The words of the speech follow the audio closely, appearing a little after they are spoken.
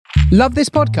Love this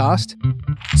podcast?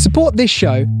 Support this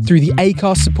show through the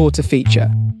Acast supporter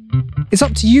feature. It's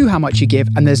up to you how much you give,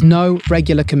 and there's no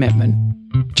regular commitment.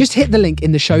 Just hit the link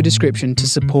in the show description to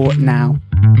support now.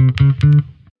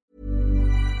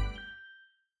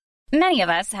 Many of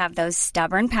us have those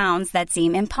stubborn pounds that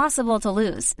seem impossible to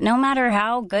lose, no matter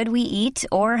how good we eat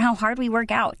or how hard we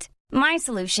work out. My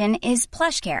solution is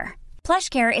PlushCare.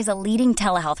 PlushCare is a leading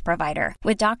telehealth provider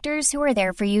with doctors who are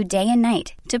there for you day and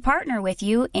night to partner with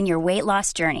you in your weight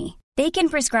loss journey. They can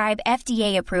prescribe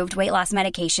FDA-approved weight loss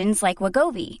medications like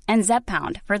Wegovy and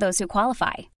Zepbound for those who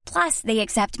qualify. Plus, they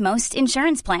accept most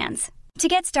insurance plans. To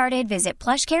get started, visit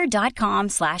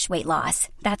plushcare.com/weightloss.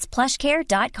 That's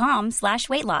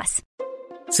plushcare.com/weightloss.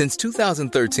 Since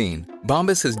 2013,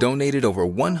 Bombas has donated over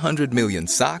 100 million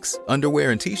socks,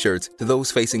 underwear, and T-shirts to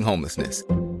those facing homelessness.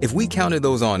 If we counted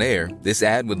those on air, this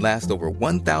ad would last over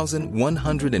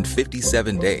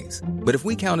 1,157 days. But if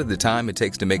we counted the time it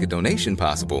takes to make a donation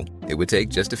possible, it would take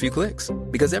just a few clicks.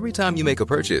 Because every time you make a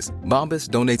purchase, Bombas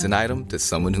donates an item to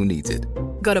someone who needs it.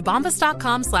 Go to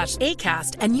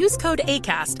bombas.com/ACAST and use code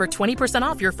ACAST for 20%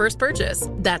 off your first purchase.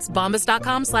 That's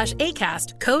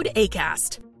bombas.com/ACAST, code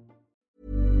ACAST.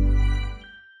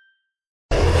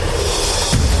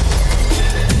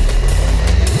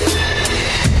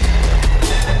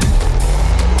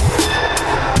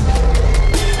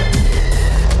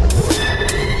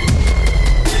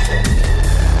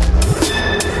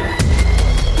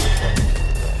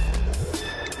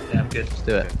 Good. Let's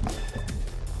do it.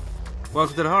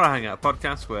 Welcome to the Horror Hangout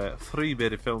podcast, where three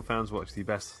bearded film fans watch the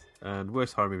best and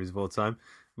worst horror movies of all time.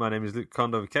 My name is Luke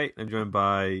Condover Kate. I'm joined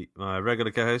by my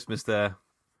regular co-host, It's Mr.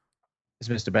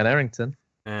 Ben Errington,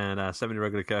 and our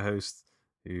semi-regular co-host,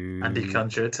 Andy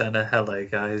Conjure Turner. Hello,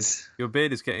 guys. Your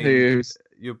beard game's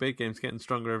getting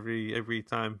stronger every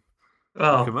time.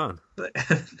 Oh, come on!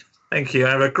 Thank you. I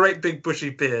have a great big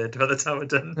bushy beard by the time we're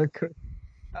done.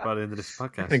 By the end of this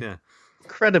podcast, yeah.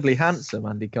 Incredibly handsome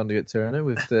Andy Conduit Turner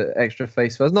with the extra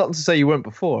face fuzz. Not to say you weren't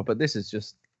before, but this is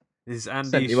just... Is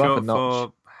Andy short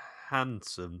for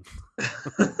handsome?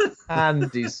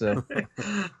 Andy, sir.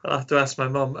 I'll have to ask my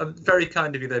mum. Very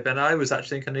kind of you, though, Ben. I was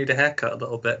actually going to need a haircut a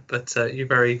little bit, but you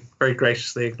very, very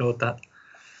graciously ignored that.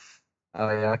 Oh,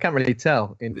 yeah, I can't really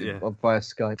tell via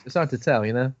Skype. It's hard to tell,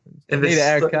 you know? In need a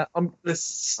haircut. This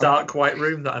stark white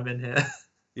room that I'm in here.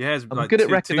 Yeah, it's like good at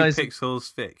recognizing 2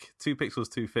 pixels thick. 2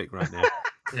 pixels too thick right now.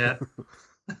 Yeah.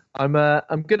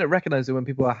 I'm good at recognizing when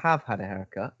people have had a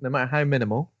haircut, no matter how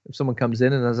minimal. If someone comes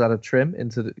in and has had a trim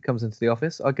comes into the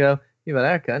office, I go, "You've had a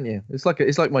haircut, haven't you?" It's like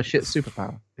my shit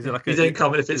superpower. Is it like you don't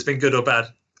comment if it's been good or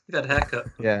bad. You've had a haircut.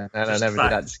 Yeah, no, never do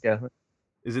that. Just go.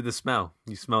 Is it the smell?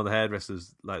 You smell the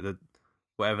hairdressers, like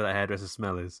whatever that hairdresser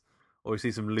smell is, or you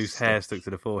see some loose hair stuck to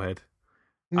the forehead.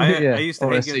 I used to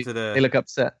hate going to the. They look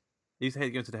upset. I used to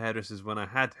hate going to the hairdressers when I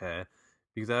had hair,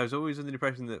 because I was always under the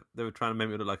impression that they were trying to make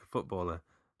me look like a footballer.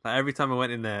 Like every time I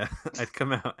went in there, I'd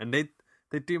come out and they'd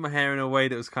do my hair in a way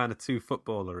that was kind of too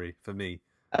footballery for me.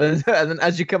 And then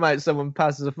as you come out, someone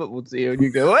passes a football to you and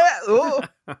you go, "Oh!"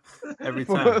 Every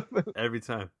time.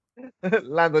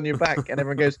 Land on your back and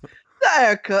everyone goes, "That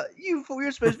haircut, you thought you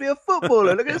were supposed to be a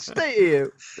footballer. Look at the state of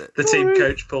you." The team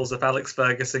coach pulls up Alex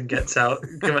Ferguson, gets out.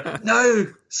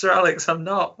 "No, Sir Alex, I'm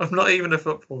not even a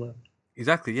footballer."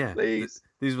 Exactly, yeah. Please.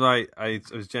 This is why I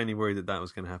was genuinely worried that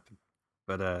was going to happen.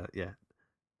 But yeah,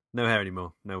 no hair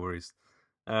anymore. No worries.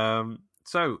 So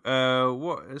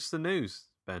what is the news,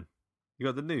 Ben? You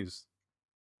got the news?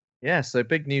 Yeah, so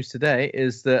big news today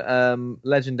is that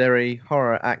legendary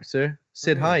horror actor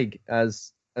Sid Haig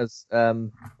has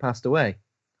passed away.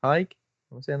 Haig?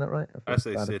 Am I saying that right? I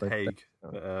say Sid Haig.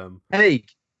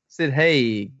 Haig. Sid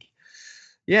Haig.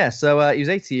 Yeah, so he was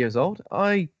 80 years old.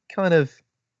 I kind of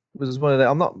was one of the...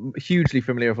 I'm not hugely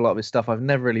familiar with a lot of his stuff. I've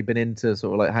never really been into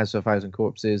sort of like House of a Thousand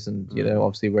Corpses and, you know,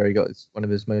 obviously where he got one of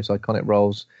his most iconic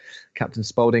roles, Captain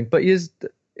Spaulding. But he's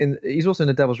also in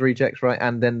The Devil's Rejects, right?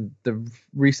 And then the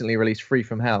recently released Free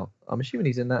from Hell. I'm assuming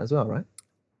he's in that as well, right?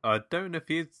 I don't know if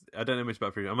he's... I don't know much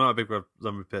about Free. I'm not a big Rob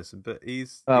Zombie person, but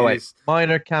he's...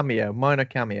 Minor cameo,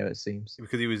 it seems.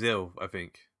 Because he was ill, I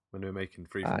think, when they were making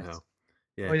Free from Hell.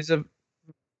 Yeah. Well, he's a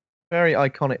very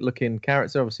iconic looking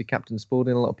character. Obviously, Captain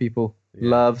Spaulding, a lot of people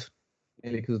love,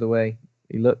 mainly because of the way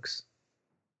he looks.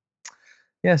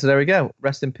 Yeah, so there we go.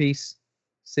 Rest in peace,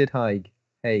 Sid Haig.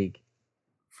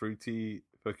 Fruity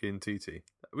fucking Tootie.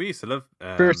 We used to love...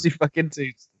 Fruity fucking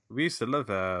Tootie. We used to love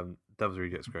Devil's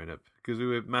Rejects growing up, because we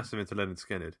were massive into Leonard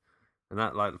Skinner. And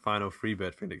that like final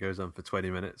Freebird thing that goes on for 20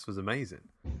 minutes was amazing.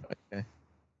 Okay.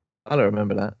 I don't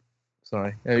remember that.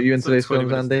 Sorry. Are you into those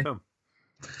films, Andy?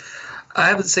 I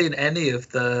haven't seen any of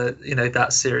the,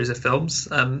 that series of films.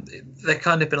 They've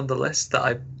kind of been on the list that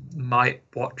I might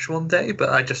watch one day, but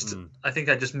I think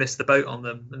I just missed the boat on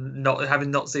them. And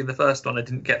having not seen the first one, I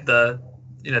didn't get the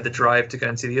drive to go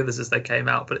and see the others as they came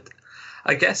out. But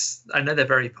I guess I know they're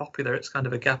very popular. It's kind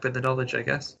of a gap in the knowledge, I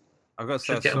guess. I've got to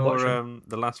say, I saw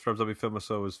the last Rob Zombie film I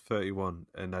saw was 31,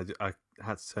 and I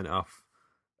had to turn it off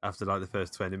after like the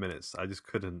first 20 minutes. I just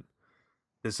couldn't.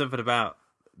 There's something about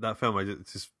that film it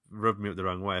just rubbed me up the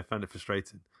wrong way. I found it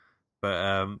frustrating, but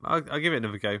I'll give it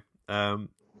another go. I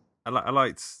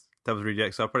liked Devil's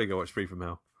Rejects, so I'll probably go watch Free From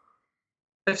Hell.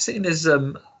 I've seen his.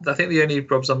 I think the only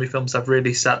Rob Zombie films I've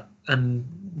really sat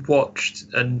and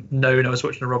watched and known I was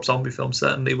watching a Rob Zombie film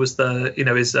certainly was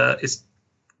his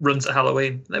runs at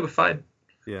Halloween. They were fine.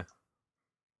 Yeah.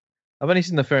 I've only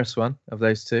seen the first one of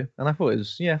those two, and I thought it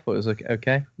was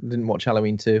okay. Didn't watch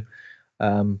Halloween 2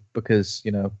 because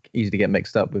easy to get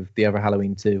mixed up with the other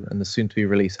Halloween 2 and the soon-to-be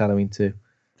released Halloween 2.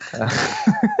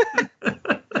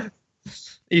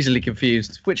 Easily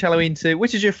confused. Which Halloween 2?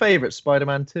 Which is your favourite?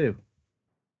 Spider-Man 2.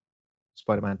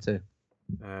 Spider-Man 2.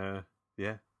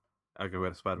 Yeah, I'll go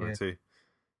with Spider-Man 2.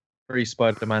 3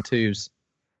 Spider-Man 2s.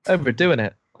 Overdoing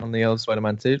it on the old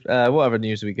Spider-Man 2. What other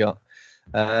news have we got?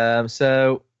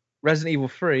 So Resident Evil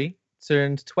 3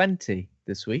 turned 20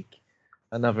 this week.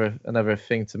 Another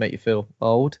thing to make you feel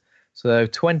old. So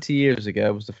 20 years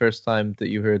ago was the first time that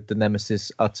you heard the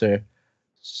Nemesis utter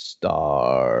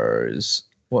 "stars."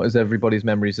 What is everybody's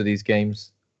memories of these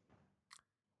games?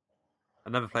 I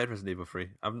never played Resident Evil 3.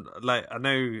 I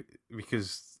know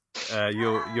because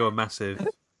you're massive.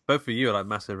 Both of you are like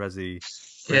massive Resi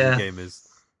gamers.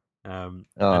 I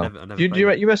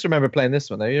never you must remember playing this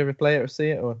one though. You ever play it or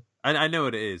see it? Or I know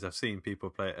what it is. I've seen people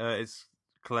play it. It's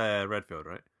Claire Redfield,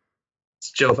 right?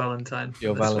 It's Jill Valentine.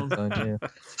 Jill Valentine, yeah.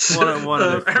 one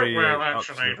of the three.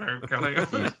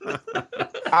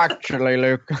 Actually,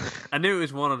 Luke. I knew it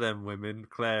was one of them women,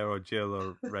 Claire or Jill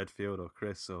or Redfield or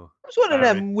Chris or. It was one of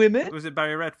them women. Was it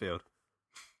Barry Redfield?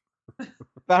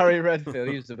 Barry Redfield,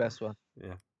 he was the best one.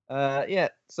 Yeah. Yeah.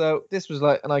 So this was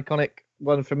like an iconic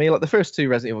one for me. Like the first 3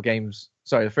 Resident Evil games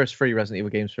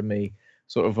for me,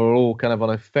 sort of are all kind of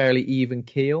on a fairly even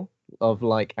keel of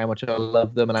like how much I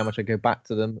love them and how much I go back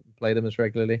to them, and play them as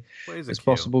regularly as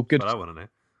possible. Good. But I want to know.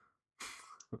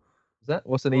 Is that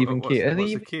what's an even keel?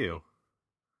 What's a keel?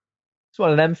 It's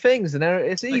one of them things, and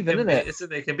it's even, isn't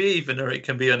it? It can be even or it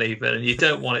can be uneven, and you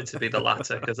don't want it to be the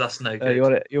latter because that's no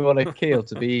good. You want a keel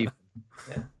to be even.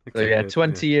 Yeah. So yeah,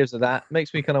 20 years of that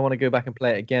makes me kind of want to go back and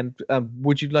play it again.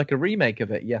 Would you like a remake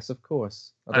of it? Yes, of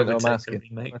course. I don't know. I'm asking.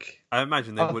 I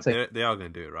imagine they would. They are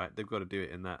going to do it, right? They've got to do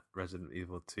it in that Resident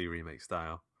Evil 2 remake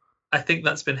style. I think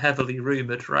that's been heavily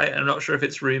rumored, right? I'm not sure if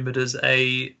it's rumored as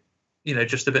a,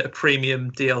 just a bit of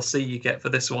premium DLC you get for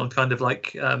this one, kind of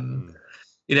like.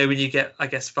 When you get, I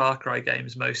guess, Far Cry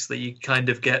games mostly, you kind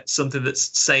of get something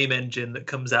that's same engine that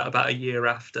comes out about a year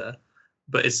after,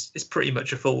 but it's pretty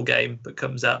much a full game that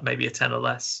comes out maybe a 10 or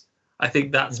less. I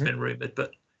think that's been rumoured,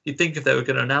 but you'd think if they were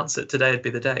going to announce it, today would be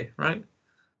the day, right?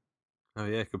 Oh,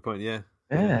 yeah, good point, yeah.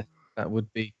 Yeah, that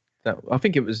would be... that. I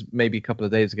think it was maybe a couple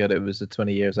of days ago that it was the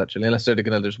 20 years, actually, unless they're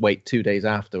going to just wait 2 days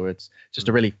afterwards, just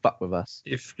to really fuck with us.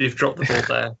 You've dropped the ball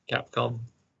there, Capcom.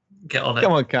 Get on it.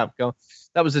 Come on, Capcom.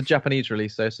 That was a Japanese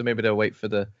release, though, so maybe they'll wait for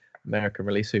the American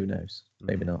release. Who knows?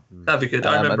 Maybe not. That'd be good.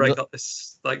 I remember I got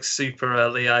this like super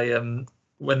early.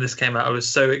 When this came out, I was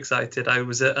so excited. I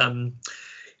was at when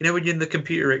you're in the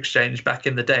computer exchange back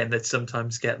in the day, and they'd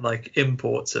sometimes get like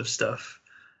imports of stuff,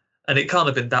 and it can't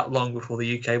have been that long before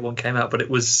the UK one came out, but it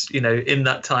was in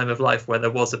that time of life where there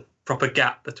was a proper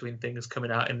gap between things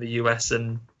coming out in the US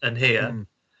and here.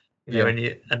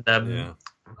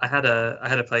 I had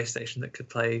a PlayStation that could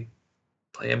play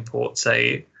import,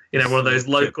 say, one of those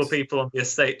local people on the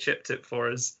estate shipped it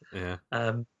for us. Yeah.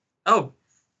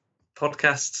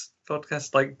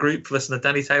 Podcast like group listener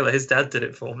Danny Taylor, his dad did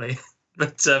it for me.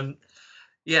 But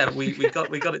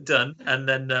we got it done, and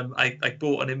then I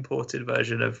bought an imported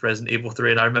version of Resident Evil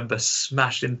 3, and I remember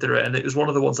smashing through it, and it was one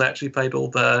of the ones I actually played all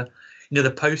the the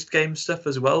post game stuff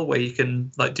as well, where you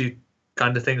can like do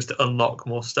kind of things to unlock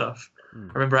more stuff.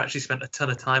 I remember I actually spent a ton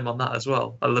of time on that as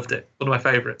well. I loved it. One of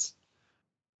my favorites.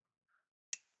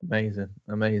 Amazing.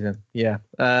 Yeah.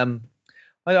 I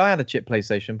had a chip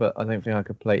PlayStation, but I don't think I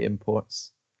could play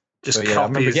imports. Just copies. I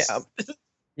remember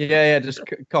just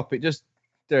copy, just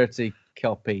dirty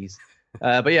copies.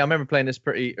 But yeah, I remember playing this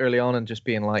pretty early on and just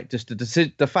being like, just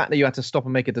the fact that you had to stop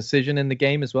and make a decision in the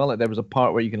game as well. Like there was a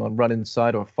part where you can run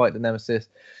inside or fight the Nemesis,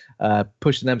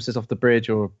 push the Nemesis off the bridge,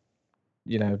 or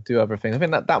do other things. I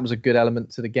think that was a good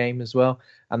element to the game as well.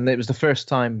 And it was the first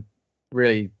time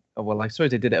really well, I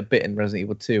suppose they did it a bit in Resident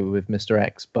Evil 2 with Mr.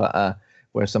 X, but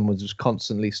where someone was just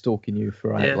constantly stalking you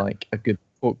throughout like a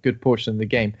good portion of the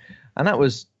game, and that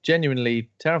was genuinely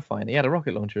terrifying. He had a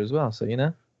rocket launcher as well, so you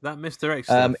know. That Mr. X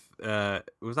stuff,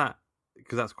 was that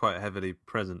because that's quite heavily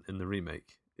present in the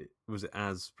remake? Was it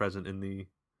as present in the?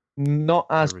 Not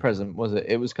as original? present, was it?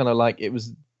 It was kind of like it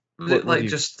was. It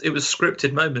was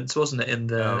scripted moments, wasn't it, in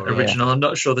the original? I'm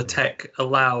not sure the tech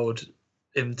allowed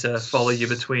him to follow you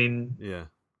between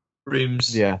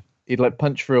rooms. Yeah, he'd like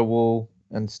punch through a wall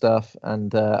and stuff,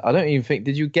 and I don't even think.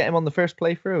 Did you get him on the first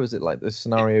playthrough, or was it like the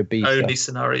scenario B? Only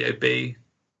scenario B.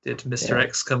 Did Mr.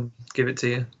 X come give it to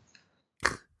you?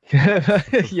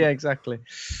 Yeah, exactly.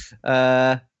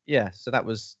 Yeah, so that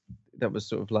was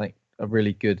sort of like a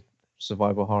really good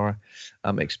survival horror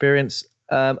experience.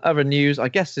 Other news, I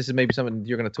guess this is maybe something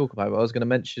you're going to talk about, but I was going to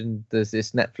mention there's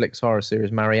this Netflix horror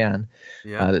series, Marianne,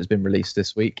 that's been released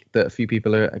this week that a few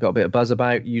people got a bit of buzz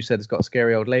about. You said it's got a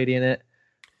scary old lady in it.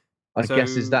 I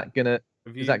guess is that gonna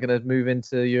move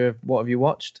into your what have you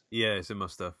watched? Yeah, it's in my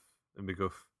stuff in my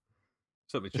guff.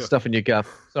 Stuff in your guff.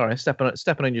 Sorry, stepping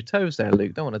on your toes there,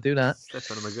 Luke. Don't want to do that.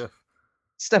 Stepping on my guff.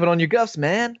 Stepping on your guffs,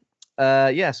 man.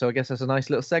 Yeah, so I guess that's a nice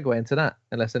little segue into that.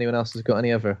 Unless anyone else has got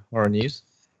any other horror news.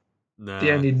 No.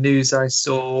 The only news I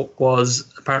saw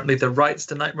was apparently the rights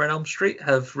to Nightmare on Elm Street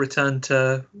have returned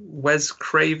to Wes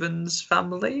Craven's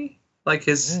family. Like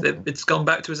it's gone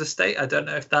back to his estate. I don't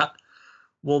know if that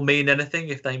will mean anything.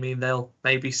 If they mean they'll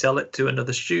maybe sell it to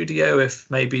another studio. If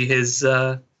maybe his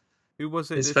who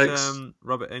was it that folks...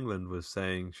 Robert Englund was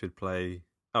saying should play?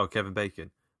 Oh, Kevin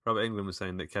Bacon. Robert Englund was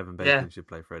saying that Kevin Bacon should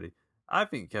play Freddy. I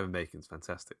think Kevin Bacon's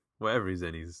fantastic. Whatever he's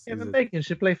in, Kevin Bacon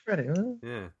should play Freddy. Huh?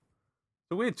 Yeah.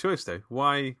 A weird choice though.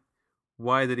 Why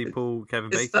did he pull Kevin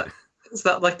Bacon? Is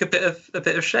that like a bit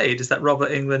of shade? Is that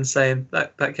Robert Englund saying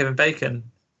that Kevin Bacon?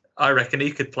 I reckon he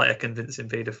could play a convincing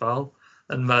paedophile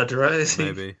and murderer.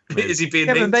 Maybe. Is he being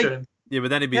mean to him? Yeah, but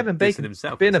then he'd be Kevin Bacon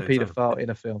himself. Been a paedophile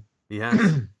in a film. He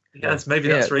has. Yes, maybe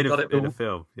that's where he got it in a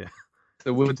film. Yeah.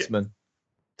 The Woodsman.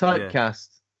 Typecast.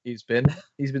 He's been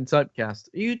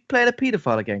typecast. Are you playing a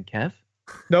paedophile again, Kev?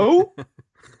 No.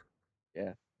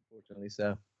 Yeah, unfortunately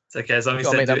so. It's okay, as long as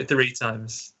they do it 3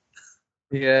 times.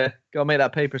 Yeah, gotta make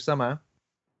that paper somehow.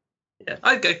 Yeah,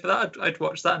 I'd go for that. I'd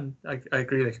watch that, and I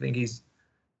agree. I think he's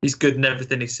good in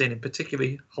everything he's seen, and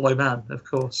particularly Hollow Man, of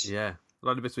course. Yeah, a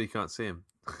lot of bits where you can't see him.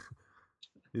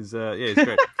 He's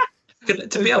great.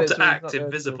 To be able to act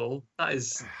invisible, that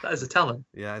is a talent.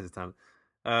 Yeah, that is a talent.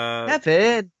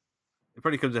 Kevin! It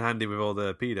probably comes in handy with all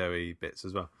the pedo-y bits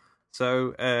as well.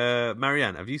 So,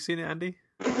 Marianne, have you seen it, Andy?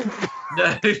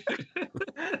 No.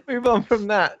 Move on from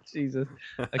that, Jesus.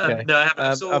 Okay. No, I haven't.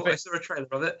 I saw a trailer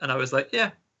of it, and I was like,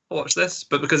 yeah, I'll watch this.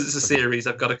 But because it's a series,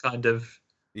 I've got to kind of...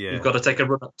 Yeah. You've got to take a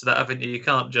run up to that, haven't you? You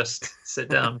can't just sit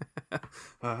down.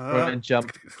 Run and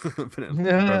jump.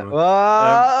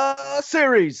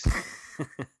 Series.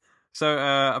 So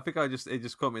I think it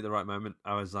just caught me at the right moment.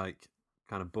 I was like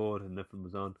kind of bored and nothing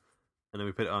was on, and then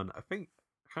we put it on. I can't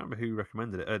remember who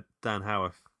recommended it. Dan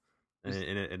Howarth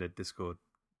in a Discord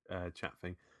chat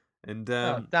thing, and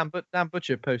Dan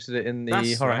Butcher posted it in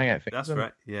the Horror Hangout thing. That's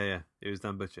right. Yeah, it was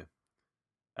Dan Butcher.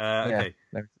 Okay.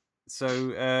 No.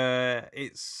 So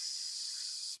it's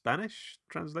Spanish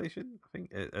translation. I think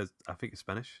it's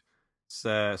Spanish. It's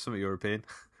somewhat European,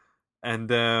 and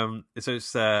so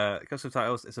it's got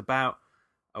subtitles. It's about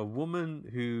a woman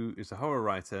who is a horror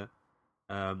writer,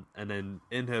 and then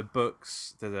in her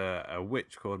books there's a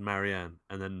witch called Marianne,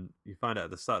 and then you find out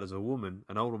at the start there's a woman,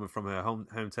 an old woman from her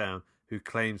hometown who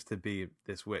claims to be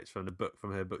this witch from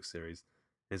her book series.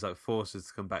 Is like forces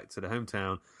to come back to the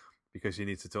hometown because she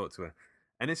needs to talk to her.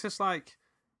 And it's just like,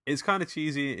 it's kind of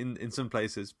cheesy in some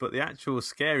places, but the actual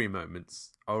scary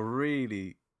moments are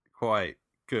really quite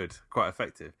good, quite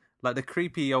effective. Like the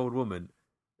creepy old woman,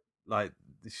 like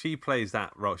she plays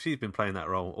that role. She's been playing that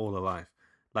role all her life.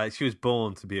 Like she was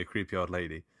born to be a creepy old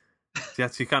lady.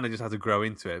 She kind of just had to grow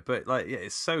into it. But like, yeah,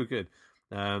 it's so good.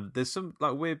 There's some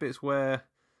like weird bits where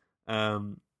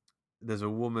there's a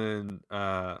woman...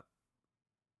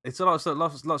 It's lots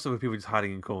of people just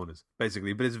hiding in corners,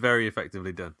 basically, but it's very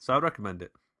effectively done. So I'd recommend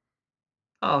it.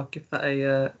 I'll give that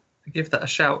a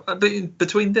shout. But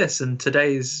between this and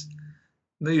today's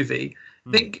movie,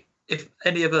 I think if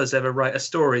any of us ever write a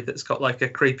story that's got like a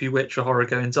creepy witch or horror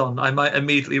goings on, I might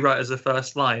immediately write as a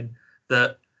first line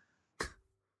that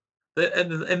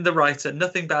in the writer,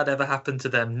 nothing bad ever happened to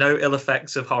them. No ill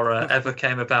effects of horror ever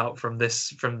came about from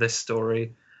this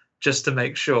story. Just to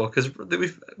make sure, because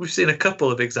we've seen a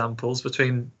couple of examples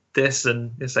between this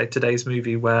and say today's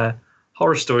movie where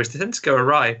horror stories tend to go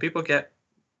awry. People get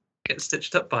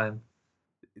stitched up by them.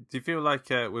 Do you feel like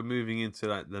we're moving into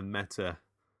like the meta?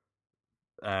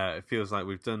 It feels like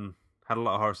we've had a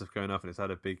lot of horror stuff going off, and it's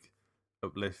had a big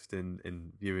uplift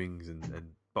in viewings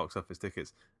and box office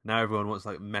tickets. Now everyone wants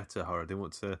like meta horror. They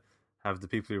want to have the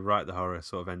people who write the horror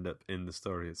sort of end up in the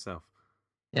story itself.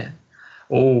 Yeah.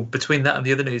 Oh, between that and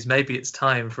the other news, maybe it's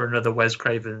time for another Wes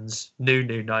Craven's New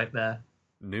Nightmare.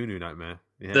 New Nightmare.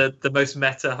 Yeah. The most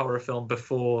meta horror film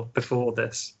before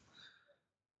this.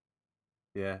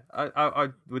 Yeah. I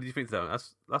what do you think of that one?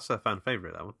 That's a fan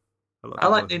favourite, that one. I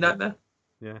like New Nightmare.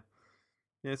 Yeah.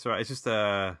 Yeah, it's all right. It's just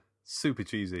super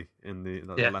cheesy in the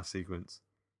last sequence.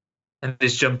 And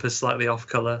his jumper's slightly off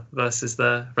colour versus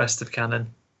the rest of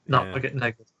canon. Not good.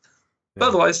 But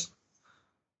otherwise.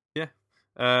 Yeah.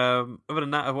 Other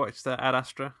than that, I've watched Ad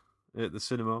Astra at the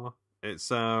cinema. It's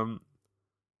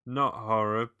not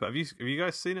horror, but have you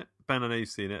guys seen it? Ben, I know you've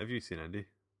seen it. Have you seen it, Andy?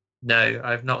 No,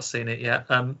 I've not seen it yet.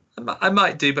 I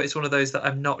might do, but it's one of those that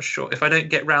I'm not sure. If I don't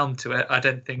get round to it, I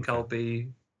don't think I'll be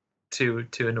too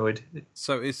annoyed.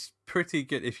 So it's pretty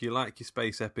good if you like your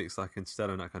space epics like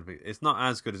Interstellar and that kind of thing. It's not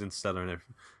as good as Interstellar and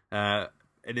everything.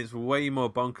 And it's way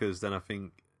more bonkers than I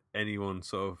think anyone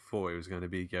sort of thought it was going to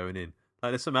be going in.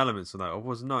 Like there's some elements of that I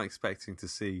was not expecting to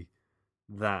see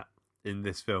that in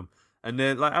this film. And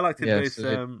like I liked it. Yes,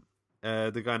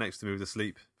 the guy next to me was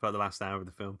asleep for the last hour of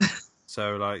the film.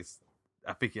 So like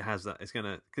I think it has that. It's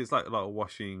gonna cause it's like a lot of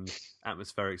washing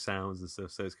atmospheric sounds and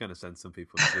stuff. So it's gonna send some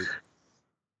people to sleep.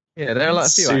 Yeah, there are like a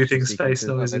few soothing space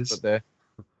noises, but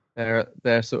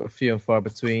they're sort of few and far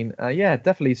between. Yeah,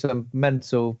 definitely some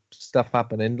mental stuff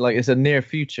happening. Like it's a near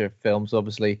future film, so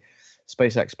obviously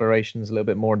space exploration is a little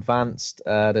bit more advanced.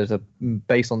 There's a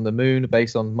base on the moon, a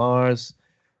base on Mars,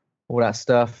 all that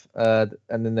stuff, and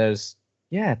then there's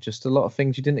just a lot of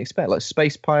things you didn't expect, like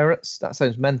space pirates. That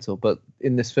sounds mental, but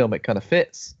in this film it kind of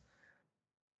fits.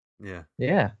 Yeah.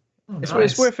 Oh,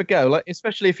 it's worth a go, like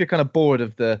especially if you're kind of bored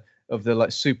of the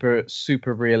like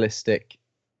super realistic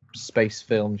space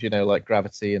films, like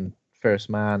Gravity and First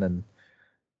Man and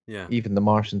even The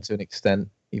Martian to an extent,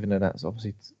 even though that's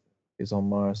obviously is on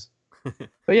Mars.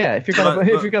 But yeah, if you're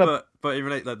gonna but you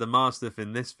relate, like the Mars stuff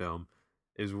in this film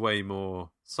is way more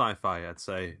sci-fi, I'd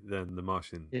say, than the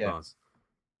Martian Mars.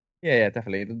 Yeah,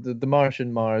 definitely. The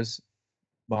Martian Mars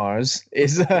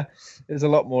is a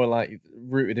lot more like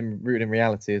rooted in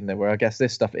reality, isn't it? Where I guess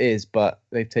this stuff is, but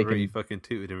they've taken really fucking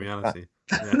tooted in reality.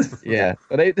 Yeah,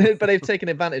 but they've taken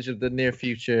advantage of the near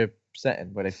future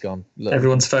setting where they've gone. Look,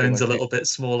 everyone's phone's a little bit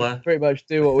smaller. Pretty much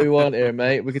do what we want here,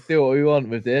 mate. We could do what we want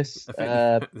with this.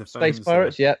 Space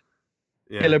pirates, yeah.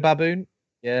 Killer baboon,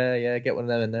 yeah. Get one of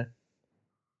them in there.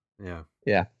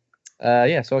 Yeah.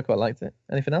 So I quite liked it.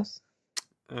 Anything else?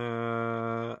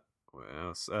 What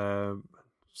else?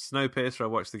 Snowpiercer I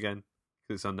watched again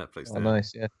because it's on Netflix now. Oh,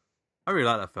 nice, yeah. I really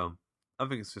like that film. I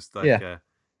think it's just like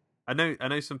I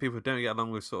know some people don't get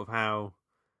along with sort of how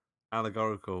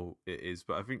allegorical it is,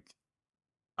 but I think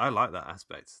I like that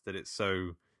aspect, that it's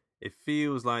so it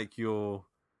feels like it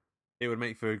would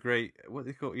make for a great, what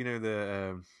they call,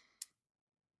 the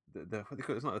what they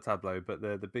call, it's not a tableau, but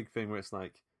the big thing where it's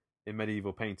like in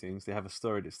medieval paintings they have a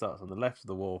story that starts on the left of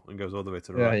the wall and goes all the way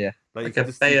to the right. Yeah. Like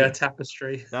a Bayeux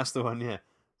tapestry. That's the one, yeah.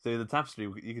 So the tapestry,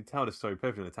 you could tell the story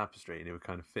perfectly in the tapestry, and it would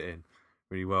kind of fit in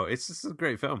really well. It's just a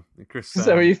great film. Chris,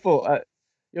 so you thought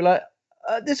you're like,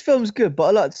 this film's good, but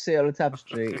I like to see it on the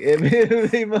tapestry.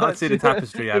 I'd see the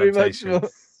tapestry adaptation.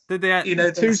 Did they?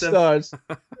 2 stars.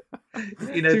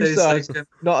 Those stars,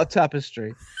 not a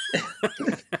tapestry.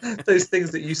 Those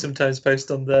things that you sometimes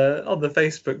post on the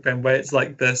Facebook, Ben, where it's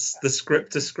like the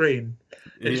script to screen.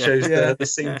 It shows the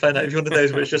scene playing out. If you want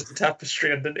those where it's just a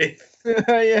tapestry underneath.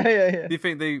 Yeah. Do you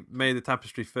think they made the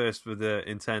tapestry first with the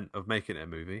intent of making it a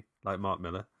movie, like Mark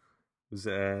Miller? Was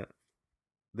it?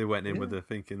 They went in with the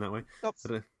thinking that way.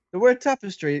 The word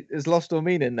tapestry is lost all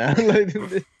meaning now.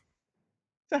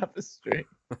 Tapestry.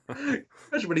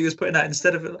 Imagine when he was putting that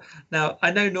instead of it. Now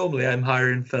I know normally I'm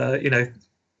hiring for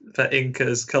for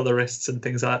inkers, colorists, and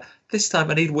things like that. This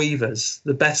time I need weavers,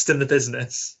 the best in the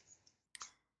business.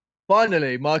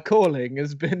 Finally, my calling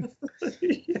has been.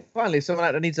 Finally, someone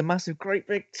out there needs a massive, great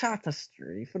big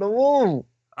tapestry for the wall.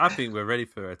 I think we're ready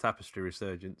for a tapestry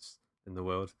resurgence in the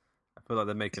world. I feel like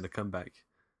they're making a comeback.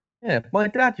 Yeah, my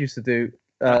dad used to do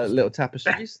little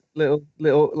tapestries, little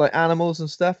like animals and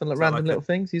stuff, and like random little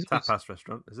things. He's tapas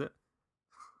restaurant, is it?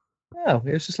 No,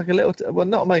 it was just like a little. Well,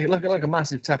 not like a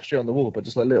massive tapestry on the wall, but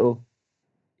just like little.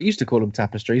 He used to call them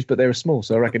tapestries, but they were small,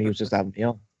 so I reckon he was just having me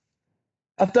on.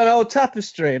 I've done an old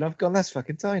tapestry, and I've gone, that's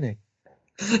fucking tiny.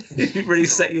 You really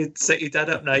set your dad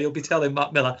up now. You'll be telling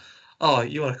Mark Miller, Oh,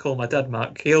 you want to call my dad,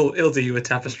 Mark? He'll do you a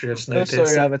tapestry of Oh, sorry, I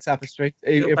Snowpiercer. have a tapestry.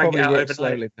 He'll bang probably it out work overnight.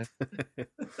 slowly. Then.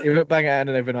 He won't bang it out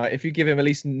overnight. If you give him at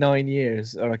least 9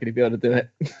 years, I reckon he'd be able to do it.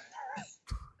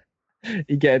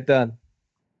 He'd get it done.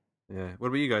 Yeah. What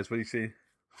about you guys? What do you see?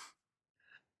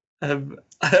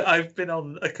 I've been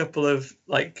on a couple of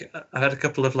I've had a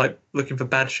couple of looking for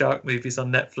bad shark movies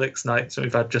on Netflix nights, and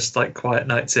we've had just quiet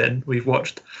nights in. We've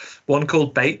watched one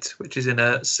called Bait, which is in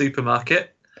a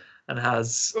supermarket and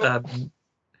has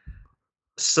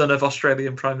son of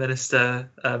Australian Prime Minister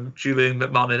Julian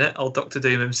McMahon in it, old Dr.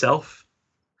 Doom himself,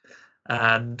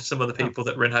 and some other people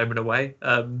that were in Home and Away.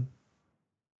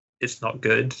 It's not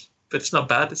good, but it's not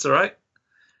bad. It's all right.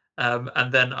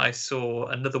 And then I saw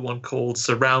another one called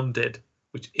Surrounded,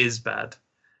 which is bad.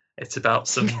 It's about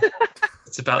some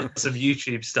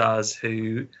YouTube stars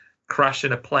who crash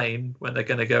in a plane when they're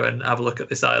going to go and have a look at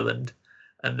this island,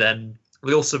 and then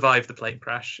we all survive the plane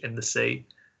crash in the sea,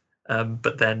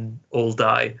 but then all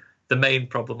die. The main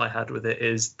problem I had with it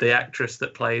is the actress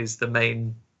that plays the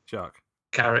main Shark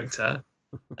character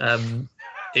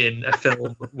in a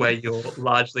film where you're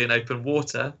largely in open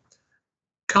water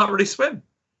can't really swim.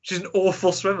 She's an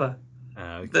awful swimmer.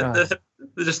 They're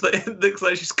just it looks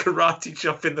like she's karate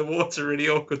chopping the water really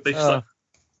awkwardly. She's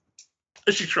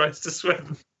as she tries to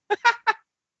swim.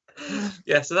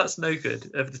 Yeah, so that's no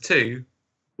good. Of the two,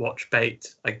 watch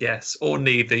Bait, I guess, or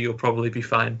neither. You'll probably be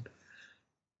fine.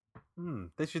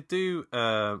 They should do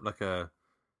a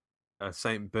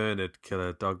Saint Bernard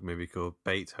killer dog movie called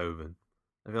Beethoven.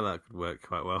 I feel that could work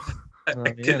quite well.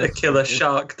 A killer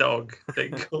shark dog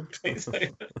thing called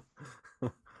Beethoven.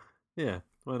 Yeah,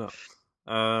 why not?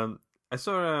 I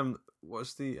saw I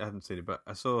haven't seen it, but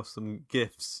I saw some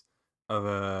gifs of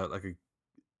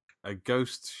a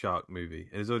ghost shark movie,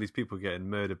 and there's all these people getting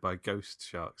murdered by ghost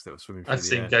sharks that were swimming through I've the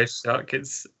seen air. Ghost Shark.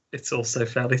 It's also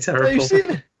fairly Have terrible. you seen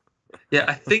it? Yeah,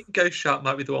 I think Ghost Shark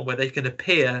might be the one where they can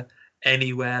appear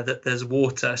anywhere that there's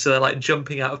water. So they're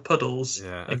jumping out of puddles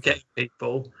and getting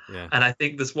people. Yeah. And I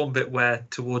think there's one bit where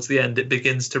towards the end it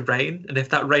begins to rain. And if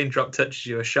that raindrop touches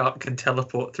you, a shark can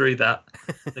teleport through that.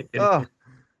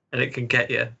 And it can get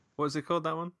you. What is it called,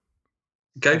 that one?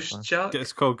 Ghost Shark?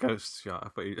 It's called Ghost Shark. I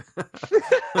thought you...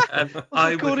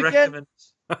 I called would again? recommend...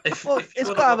 It's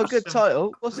got to have a good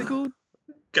title. What's it called?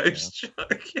 Ghost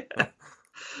Shark, yeah.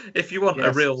 If you want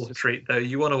a real treat, though,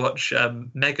 you want to watch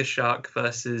Mega Shark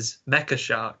versus Mecha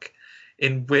Shark,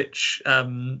 in which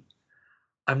I'm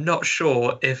not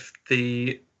sure if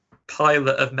the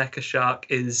pilot of Mecha Shark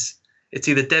it's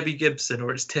either Debbie Gibson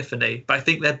or it's Tiffany, but I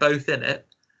think they're both in it,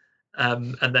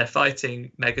 and they're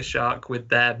fighting Mega Shark with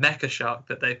their Mecha Shark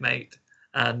that they've made,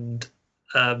 and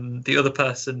the other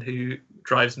person who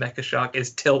drives Mecha Shark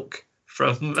is Tilk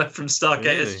from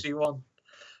Stargate SG-1.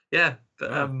 Yeah,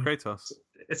 but Kratos.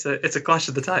 It's a Clash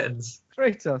of the Titans.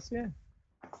 Kratos, yeah.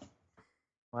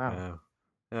 Wow.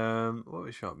 What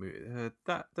was shark movie?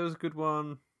 That was a good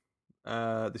one.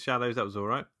 The Shallows, that was all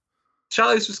right.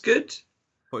 Shallows was good.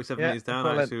 47 Meters Down.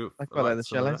 I quite like the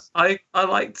Shallows. I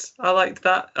liked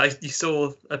that. You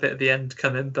saw a bit at the end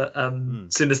coming, but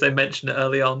as soon as they mentioned it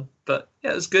early on. But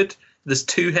yeah, it was good. There's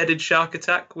Two-Headed Shark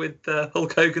Attack with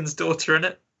Hulk Hogan's daughter in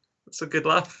it. That's a good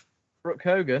laugh. Brooke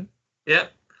Hogan. Yeah.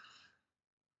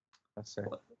 That's it.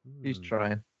 She's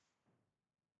trying.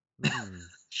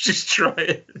 She's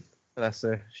trying. That's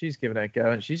her. She's giving it a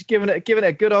go, and she's giving it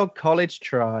a good old college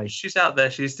try. She's out there.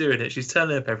 She's doing it. She's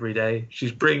turning up every day.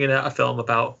 She's bringing out a film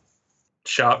about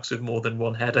sharks with more than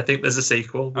one head. I think there's a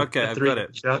sequel. Okay, I've got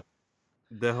it. Shark.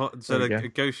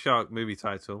 The Ghost Shark movie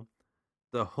title: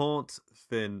 The Haunt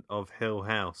Fin of Hill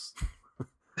House.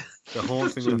 The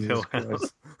Haunting of Hill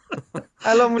House.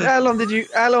 How long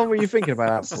were you thinking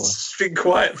about that for? It's been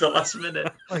quiet for the last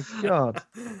minute. Oh my God.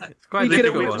 It's quite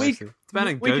difficult, honestly. It's about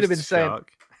a ghost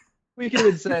shark. We could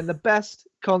have been saying the best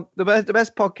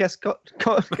podcast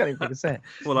can't even fucking say it.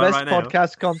 Well, best right now.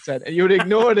 podcast content, and you would have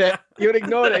ignored it. You would have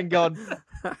ignored it and gone,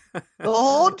 The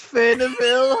Haunt Fin of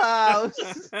Hill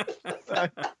House.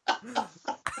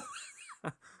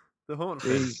 The Haunt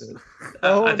Fin.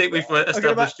 I think we've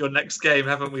established your next game,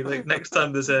 haven't we? Like next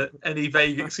time there's any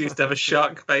vague excuse to have a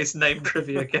shark-based name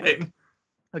trivia game.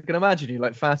 I can imagine you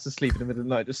fast asleep in the middle of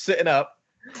the night, just sitting up,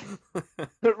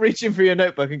 reaching for your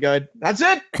notebook and going, "That's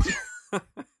it,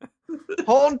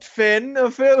 Haunt Fin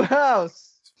of Hill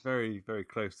House." It's very, very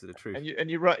close to the truth.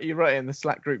 And you write it in the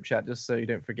Slack group chat just so you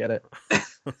don't forget it.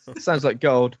 It sounds like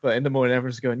gold, but in the morning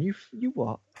everyone's going, "You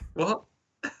what? What?"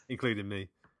 Including me.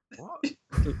 What?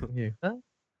 You?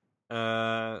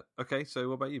 Huh? Okay, so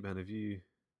what about you, Ben? Have you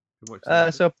been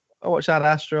watching? So I watched Ad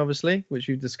Astra, obviously, which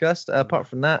you discussed. Apart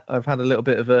from that, I've had a little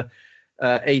bit of a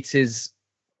 80s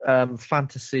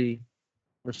fantasy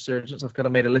resurgence. I've kind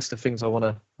of made a list of things I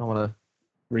wanna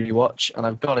rewatch, and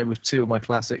I've gone in with two of my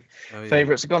classic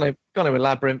favorites. I've gone in with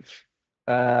Labyrinth.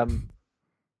 Not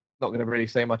going to really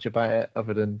say much about it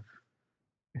other than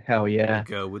hell yeah.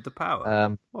 The girl with the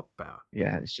power. What power?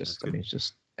 Yeah, it's just it's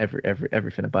just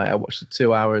everything about it. I watched the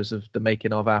 2 hours of the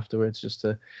making of afterwards just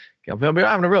to. I've been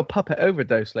having a real puppet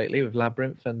overdose lately with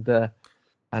Labyrinth and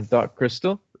Dark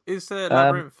Crystal. Is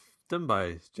Labyrinth done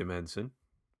by Jim Henson,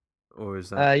 or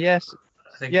is that? Yes.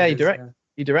 I think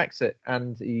He directs it,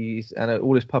 and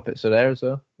all his puppets are there as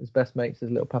well. His best mates,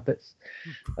 his little puppets.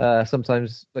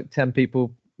 Sometimes like 10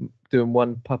 people doing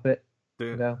one puppet.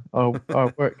 Our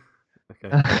work.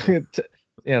 Okay.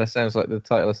 Yeah, that sounds like the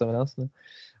title of someone else.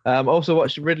 Also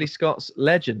watched Ridley Scott's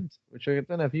Legend, which I don't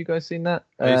know. Have you guys seen that?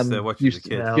 Used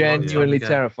to genuinely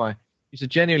terrify. Used to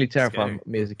genuinely terrify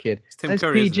me as a kid. Tim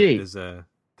Curry PG.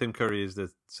 Tim Curry is the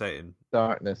Satan.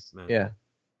 Darkness. Man. Yeah.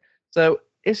 So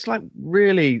it's like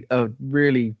really a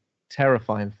really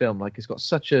terrifying film. Like it's got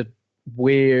such a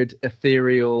weird,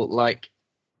 ethereal, like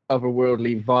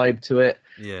otherworldly vibe to it.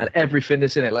 Yeah. And everything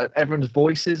that's in it, like everyone's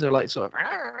voices are like sort of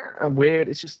and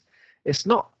weird.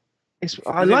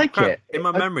 I like it. In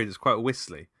my memory, it's quite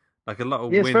whistly. Like a lot of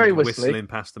wind very whistling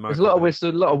past the microphone. There's a lot of whistle,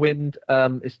 a lot of wind.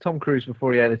 It's Tom Cruise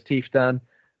before he had his teeth done.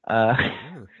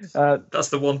 That's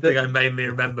the one thing I mainly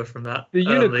remember from that. The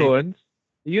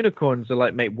unicorns are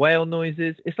like make whale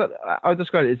noises. It's like I'll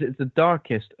describe it as it's the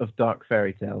darkest of dark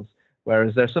fairy tales.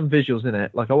 Whereas there's some visuals in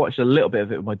it. Like I watched a little bit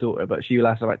of it with my daughter, but she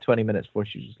lasted like 20 minutes before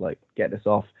she was just like, "Get this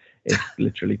off." It's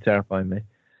literally terrifying me.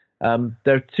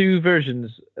 There are two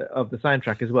versions of the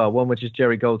soundtrack as well. One which is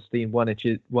Jerry Goldstein,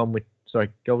 Goldsmith,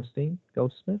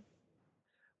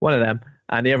 one of them,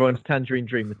 and the other one's Tangerine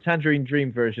Dream. The Tangerine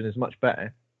Dream version is much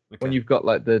better. Okay. When you've got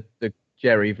like the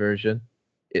Jerry version,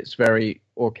 it's very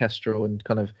orchestral and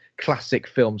kind of classic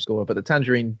film score. But the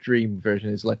Tangerine Dream version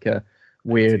is like a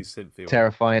weird,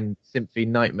 terrifying synthy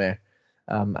nightmare.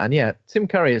 And yeah, Tim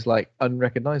Curry is like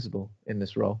unrecognizable in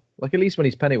this role. Like at least when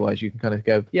he's Pennywise, you can kind of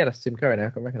go, yeah, that's Tim Curry now. I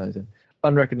can recognize him.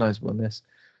 Unrecognizable in this.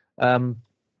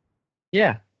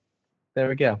 Yeah, there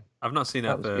we go. I've not seen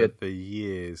that for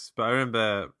years,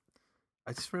 but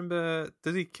I just remember.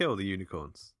 Does he kill the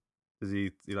unicorns? Does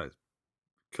he like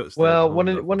cuts? Well, one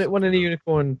in the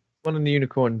unicorn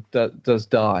does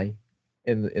die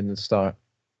in the start.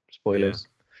 Spoilers.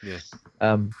 Yeah.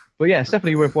 But yeah, it's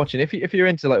definitely worth watching. If you're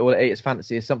into like all the 80s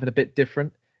fantasy, it's something a bit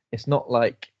different. It's not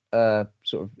like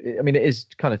sort of. I mean, it is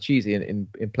kind of cheesy in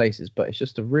places, but it's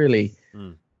just a really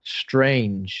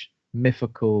strange,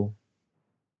 mythical.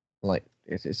 Like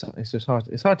it's just hard.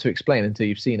 It's hard to explain until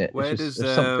you've seen it. Where does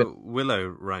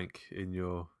Willow rank in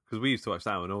your? Because we used to watch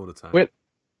that one all the time.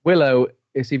 Willow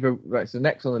is either right. So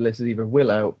next on the list is either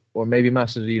Willow or maybe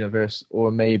Masters of the Universe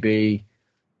or maybe.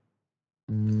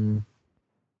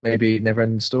 Maybe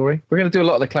Neverending Story. We're going to do a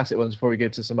lot of the classic ones before we go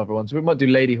to some other ones. We might do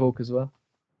Lady Hawk as well.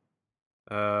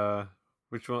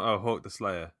 Which one? Oh, Hawk the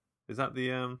Slayer. Is that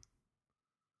the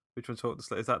Which one's Hawk the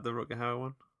Slayer? Is that the Rutger Hauer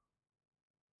one?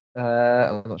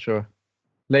 I'm not sure.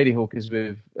 Lady Hawk is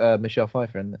with Michelle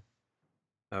Pfeiffer, isn't it?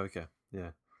 Oh, okay.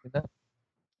 Yeah.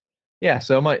 Yeah.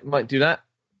 So I might do that.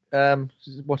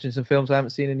 Watching some films I haven't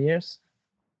seen in years.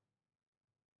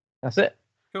 That's it.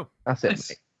 Cool. That's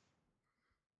it.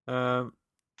 Cool.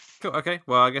 Okay.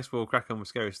 Well, I guess we'll crack on with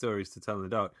scary stories to tell in the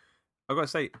dark. I've got to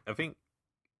say, I think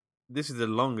this is the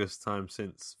longest time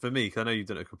since for me, because I know you've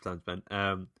done it a couple times, Ben.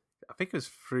 I think it was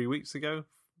 3 weeks ago,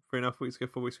 3.5 weeks ago,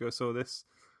 4 weeks ago. I saw this,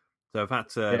 so I've had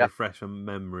to refresh my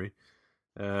memory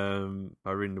by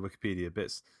reading the Wikipedia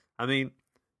bits. I mean,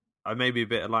 I may be a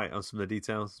bit light on some of the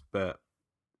details, but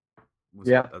I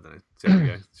don't know. See how we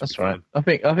go. That's right. I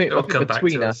think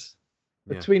between us,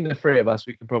 between the three of us,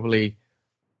 we can probably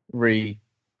we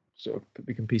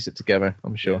can piece it together.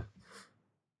 I'm sure. Yeah.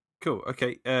 Cool.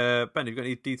 Okay, Ben, have you got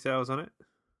any details on it?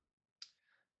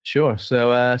 Sure.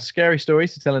 So, Scary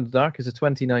Stories to Tell in the Dark is a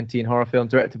 2019 horror film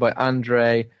directed by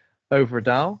Andre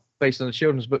Overdahl, based on the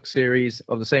children's book series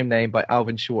of the same name by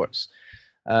Alvin Schwartz.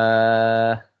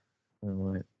 A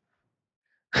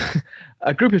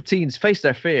group of teens face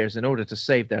their fears in order to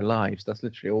save their lives. That's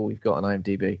literally all we've got on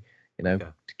IMDb. You know,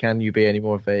 Can you be any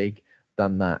more vague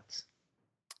than that?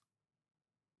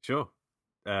 Sure.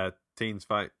 Teens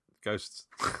fight ghosts.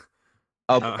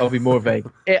 I'll be more vague.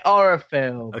 It's horror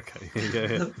film. Okay.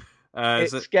 Yeah.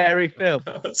 It's a scary film.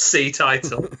 C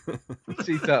title.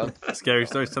 C title. Scary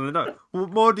Stories Telling the Dark.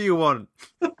 What more do you want?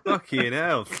 Fucking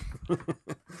hell.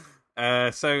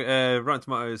 So Rotten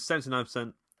Tomatoes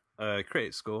 79%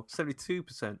 critic score,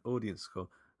 72% audience score.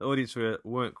 The audience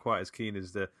weren't quite as keen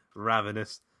as the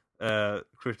ravenous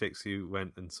critics who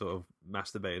went and sort of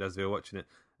masturbated as they were watching it.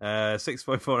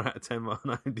 6.4 out of 10 on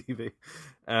IMDb.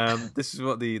 This is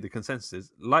what the consensus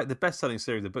is. Like the best-selling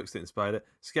series of books that inspired it,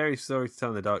 Scary Story to Tell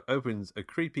in the Dark opens a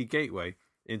creepy gateway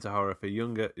into horror for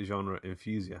younger genre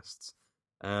enthusiasts.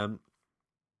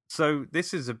 So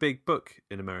this is a big book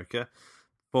in America,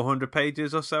 400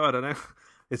 pages or so. I don't know.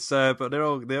 It's but they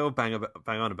all bang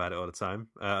on about it all the time,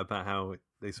 about how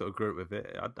they sort of grew up with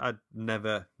it. I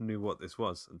never knew what this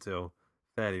was until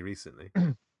fairly recently.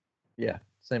 Yeah,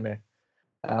 same here.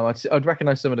 I'd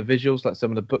recognise some of the visuals, like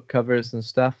some of the book covers and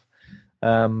stuff.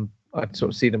 I'd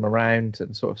sort of see them around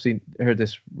and sort of heard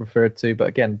this referred to, but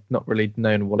again, not really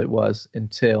known what it was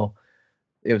until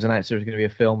it was announced there was going to be a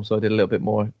film. So I did a little bit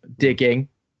more digging.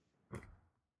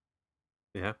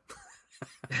 Yeah.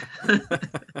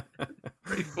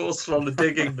 Pretty forceful on the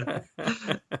digging there.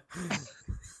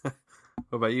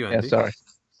 What about you, Andy? Yeah, sorry.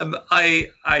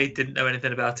 I didn't know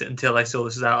anything about it until I saw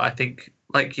this was out. I think,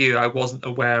 like you, I wasn't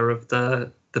aware of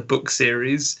the book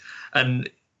series and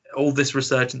all this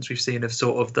resurgence we've seen of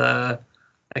sort of the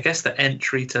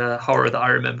entry to horror that I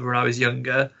remember when I was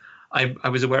younger. I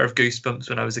was aware of Goosebumps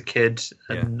when I was a kid,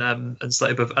 and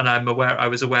slightly above, and I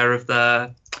was aware of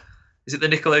is it the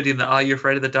Nickelodeon that Are You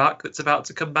Afraid of the Dark that's about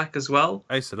to come back as well?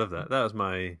 I used to love that. That was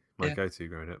my go-to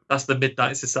growing up. That's the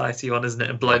Midnight Society one, isn't it?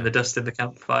 And blowing the dust in the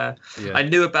campfire. Yeah. I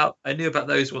knew about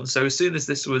those ones. So as soon as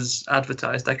this was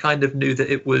advertised, I kind of knew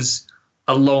that it was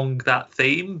along that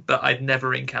theme, but I'd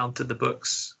never encountered the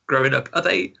books growing up. Are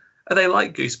they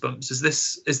like Goosebumps? Is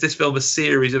this film a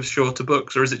series of shorter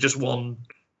books, or is it just one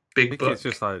big book? It's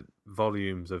just like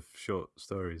volumes of short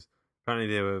stories.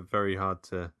 Apparently, they were very hard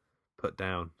to put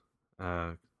down.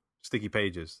 Sticky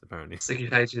pages, apparently. Sticky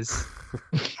pages.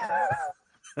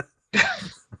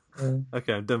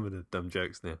 Okay, I'm done with the dumb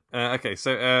jokes now. Okay,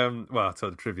 so I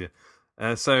told the trivia.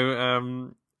 I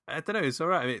don't know. It's all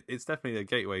right. I mean, it's definitely a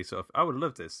gateway sort of. I would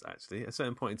love this actually. At a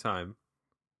certain point in time,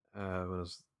 when I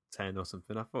was 10 or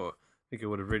something, I think I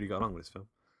would have really got along with this film.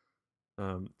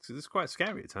 Because it's quite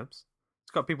scary at times.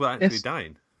 It's got people actually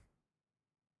dying.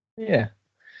 Yeah.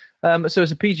 So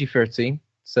it's a PG-13.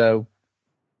 So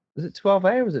was it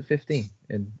 12A or was it 15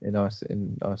 in our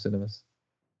cinemas?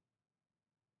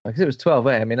 Because it was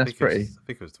 12A. I mean, that's pretty. I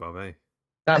think it was 12A.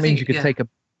 That means you could take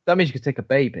a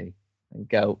baby and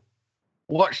go,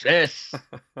 watch this.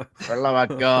 For the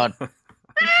love of God.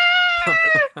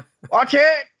 Watch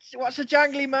it. Watch the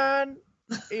jangly man.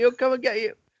 He'll come and get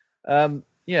you.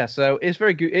 Yeah, so it's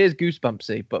very good. It is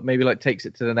goosebumpsy, but maybe like takes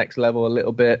it to the next level a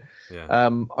little bit. Yeah.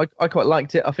 I quite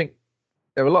liked it. I think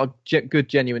there were a lot of good,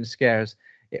 genuine scares.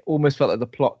 It almost felt like the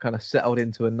plot kind of settled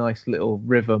into a nice little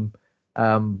rhythm,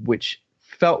 which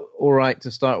felt all right to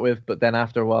start with, but then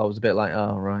after a while it was a bit like,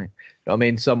 oh, right. You know what I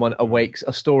mean? Someone awakes,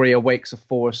 a story awakes a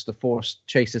force, the force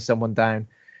chases someone down.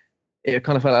 It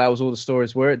kind of felt like that was all the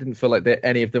stories were. It didn't feel like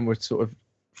any of them were sort of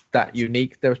that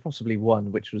unique. There was possibly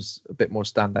one which was a bit more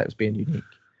standout as being unique.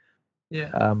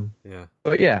 Yeah. Yeah.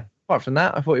 But yeah, apart from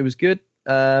that, I thought it was good.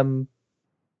 Yeah.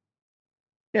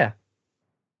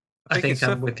 I think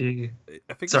I'm with you.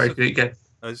 Sorry, go.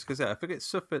 I was just going to say, I think it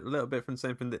suffered a little bit from the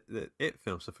same thing that It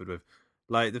film suffered with.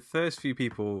 Like, the first few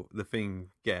people the thing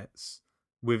gets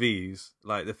with ease,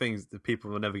 like the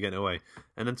people were never getting away.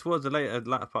 And then towards the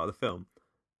latter part of the film,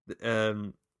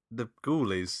 the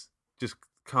ghoulies just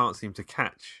can't seem to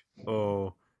catch,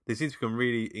 or they seem to become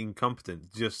really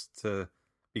incompetent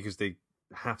because they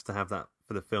have to have that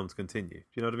for the film to continue. Do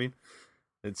you know what I mean?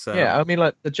 It's yeah, I mean,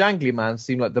 like the jangly man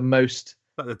seemed like the most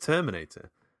like the Terminator.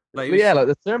 Like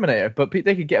the Terminator, but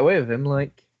they could get away with him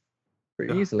like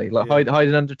pretty easily, like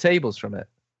hiding under tables from it.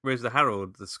 Whereas the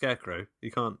Harold, the Scarecrow, he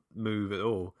can't move at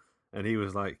all, and he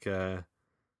was like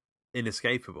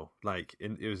inescapable. Like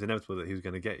it was inevitable that he was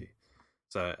going to get you.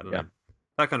 So I don't know.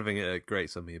 That kind of thing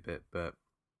grates on me a bit, but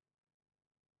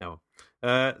no.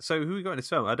 So who we got in this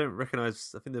film? I don't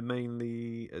recognise. I think the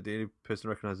only person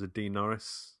I recognise is Dean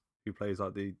Norris, who plays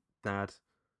like the dad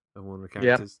of one of the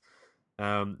characters.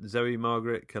 Zoe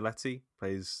Margaret Coletti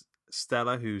plays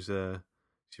Stella, who's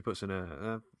she puts in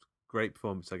a great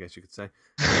performance, I guess you could say.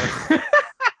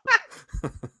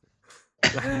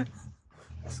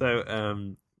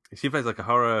 So she plays like a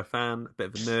horror fan, a bit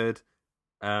of a nerd.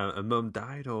 Her mum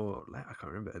died, or I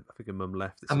can't remember. I think her mum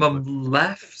left. Her mum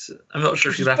left? I'm not sure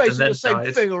if she left and then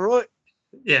died. Thing, all right?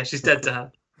 Yeah, she's dead to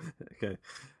her. Okay.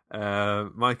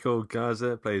 Michael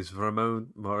Garza plays Ramon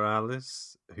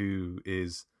Morales, who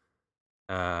is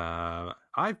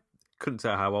I couldn't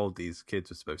tell how old these kids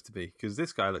were supposed to be, because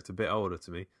this guy looked a bit older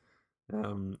to me.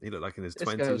 He looked like in his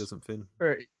 20s or something.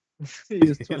 30. He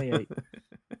was 28.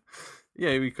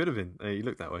 Yeah, he could have been. He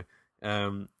looked that way.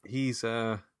 He's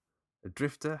a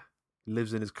drifter. He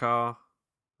lives in his car.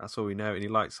 That's all we know, and he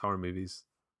likes horror movies.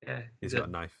 Yeah, He's got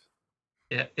a knife.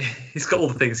 Yeah, he's got all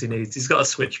the things he needs. He's got a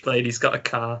switchblade. He's got a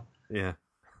car. Yeah.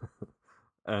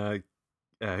 Who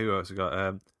else we got?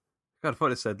 God, I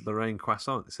thought it said Lorraine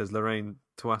Croissant. It says Lorraine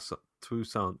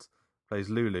Toussaint plays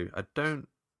Lulu. I don't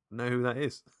know who that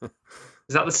is. Is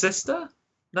that the sister?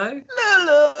 No?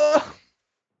 Lulu!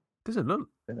 Doesn't look.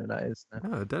 I don't know who that is. No.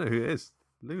 No, I don't know who it is.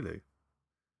 Lulu.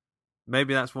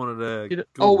 Maybe that's one of the.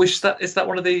 Oh, is that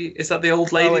one of the? Is that the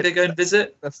old lady they go and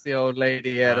visit? That's the old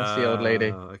lady. Yeah, that's the old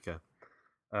lady. Okay.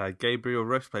 Gabriel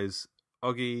Rush plays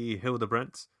Oggy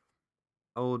Hildebrandt.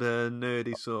 Older,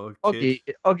 nerdy sort of kid.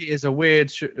 Oggy is a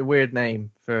weird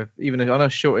name for even. I know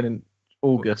it's short in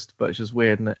August, but it's just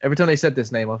weird. And every time they said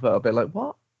this name, I felt a bit like,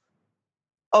 what?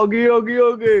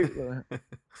 Oggy.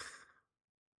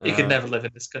 He could never live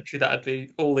in this country. That'd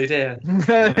be all he'd hear.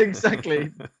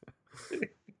 Exactly.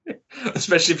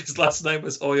 Especially if his last name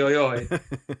was Oi Oi Oi.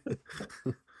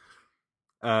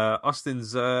 Austin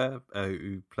Zur,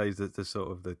 who plays the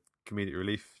sort of the comedic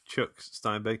relief, Chuck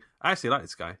Steinberg. I actually like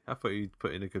this guy. I thought he'd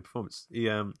put in a good performance. He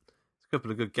a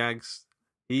couple of good gags.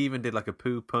 He even did like a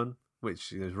poo pun,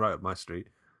 which is right up my street.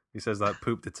 He says like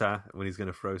poop the ta when he's going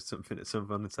to throw something at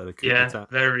someone instead of coop the ta.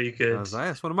 Very good. And I was like,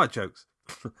 that's one of my jokes.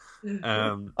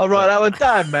 I'll write that one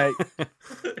down, mate.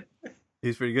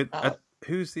 He's pretty good.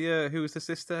 Who was the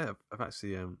sister? I've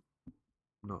actually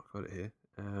not got it here.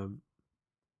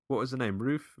 What was the name?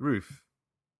 Ruth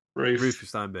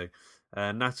Steinberg.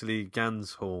 Natalie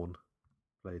Ganshorn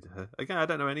played her. Again, I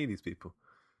don't know any of these people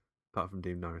apart from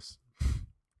Dean Norris.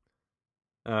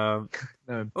 No.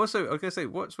 Also, I was gonna say,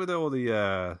 what's with all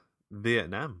the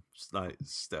Vietnam like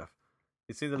stuff?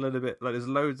 It seems a little bit like there's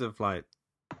loads of like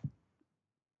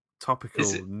topical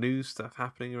news stuff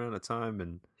happening around the time.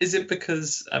 And is it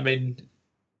because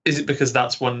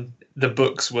that's when the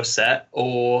books were set,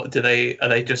 or are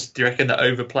they just, do you reckon they're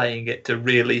overplaying it to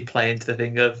really play into the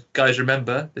thing of, guys,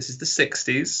 remember, this is the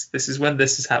 60s, this is when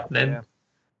this is happening?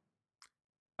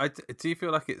 Yeah. Do you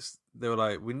feel like they were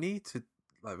like, we need to,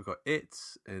 like, we've got It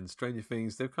and Stranger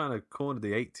Things, they've kind of cornered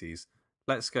the 80s,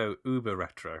 let's go uber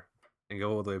retro and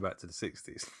go all the way back to the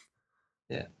 60s.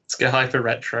 Yeah, let's go hyper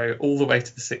retro all the way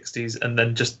to the 60s, and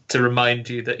then just to remind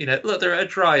you that, look, they're at a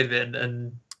drive-in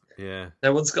and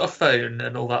no one's got a phone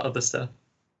and all that other stuff.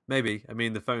 Maybe. I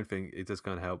mean, the phone thing, it does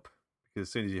kind of help, because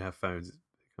as soon as you have phones,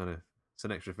 it's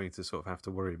an extra thing to sort of have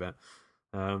to worry about.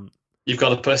 You've got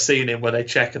to put a scene in where they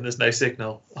check and there's no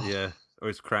signal. Yeah, or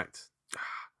it's cracked.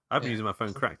 I've been using my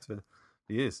phone cracked for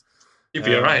years. You'd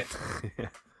be all right.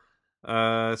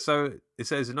 So it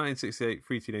says in 1968,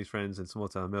 3 teenage friends in small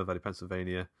town Mill Valley,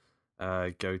 Pennsylvania, go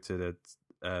to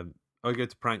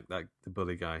prank the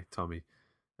bully guy, Tommy.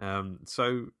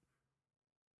 So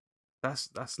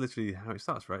that's literally how it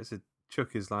starts, right? So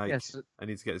Chuck is like, I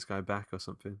need to get this guy back or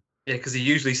something. Yeah, because he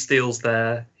usually steals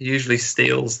their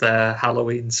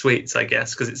Halloween sweets, I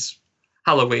guess, because it's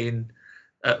Halloween.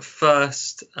 At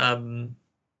first, our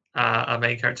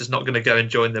main character's not going to go and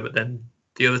join them, but then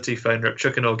the other two phone her up.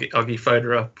 Chuck and Oggy phone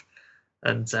her up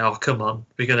and say, "Oh, come on,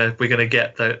 we're gonna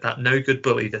get that no good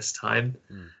bully this time,"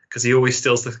 because he always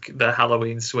steals the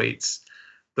Halloween sweets.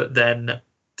 But then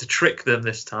to trick them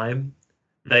this time,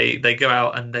 they go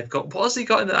out and they've got, what has he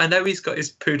got in there? I know he's got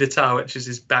his coup d'etat, which is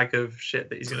his bag of shit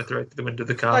that he's going to throw through the window of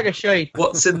the car. Bag of shade.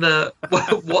 What's in the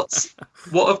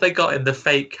what have they got in the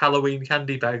fake Halloween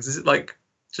candy bags? Is it like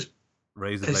just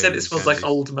Razor they said it smells like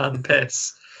old man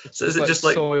piss? So is it just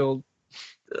like soiled?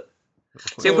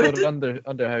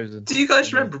 Underhosen. Do you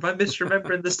guys remember? Am I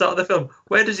misremembering the start of the film?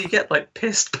 Where does he get like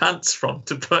pissed pants from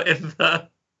to put in there?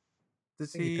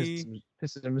 Does he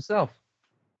pisses himself?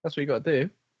 That's what you got to do.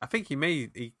 I think he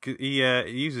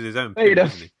uses his own poo,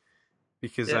 doesn't he?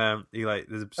 Because he like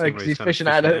there's a scene where he's fishing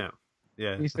out.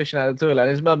 Yeah, he's fishing out of the toilet,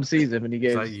 and his mum sees him, and he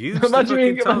goes, like, "Use the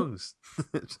fucking tongs."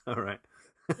 It's all right.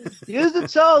 Use the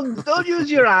tongs. Don't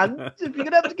use your hands. If you're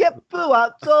gonna have to get poo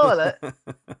out the toilet.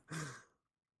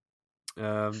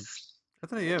 I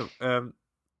don't know.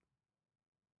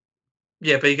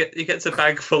 Yeah, but he gets a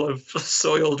bag full of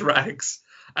soiled rags,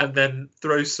 and then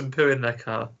throws some poo in their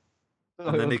car,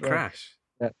 and then they crash.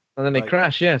 Yeah, and then they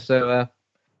crash. Yeah. So,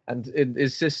 and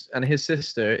his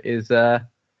sister is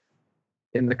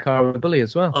in the car with the bully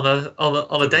as well.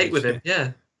 On a date with him.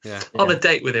 Yeah. Yeah. On a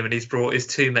date with him, and he's brought his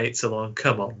two mates along.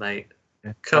 Come on, mate.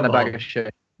 Yeah. Come on.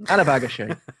 And a bag of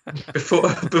shit.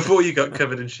 Before you got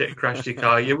covered in shit and crashed your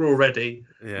car, you're already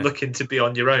looking to be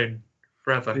on your own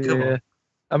forever. Come on.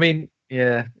 I mean,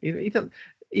 yeah,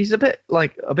 he's a bit. I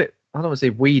don't want to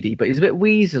say weedy, but he's a bit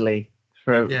weaselly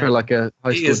for like a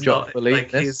high school jock.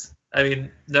 I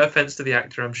mean, no offense to the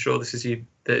actor, I'm sure this is you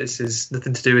this is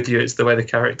nothing to do with you. It's the way the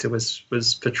character was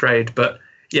portrayed. But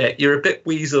yeah, you're a bit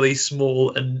weaselly,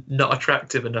 small, and not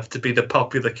attractive enough to be the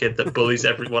popular kid that bullies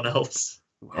everyone else.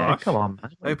 Yeah, come on,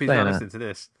 man. I hope he's not listening to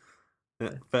this.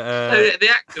 But the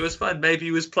actor was fine. Maybe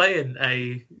he was playing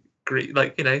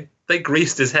they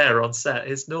greased his hair on set.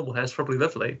 His normal hair's probably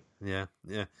lovely. Yeah.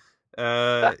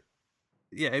 I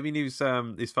mean, he's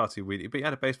far too weedy, but he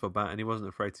had a baseball bat and he wasn't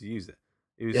afraid to use it.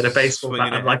 He had a baseball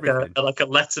bat and like everything. a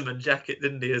Letterman jacket,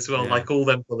 didn't he, as well? Yeah. Like all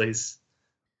them bullies.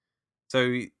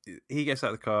 So he gets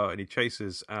out of the car and he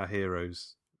chases our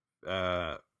heroes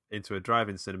into a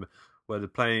drive-in cinema where they're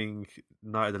playing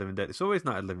Night of the Living Dead. It's always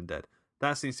Night of the Living Dead.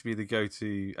 That seems to be the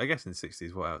go-to. I guess in the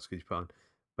 60s, what else could you put on?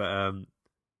 But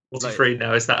 43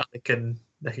 now, is that they can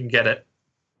get it?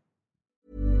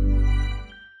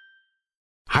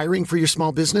 Hiring for your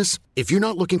small business? If you're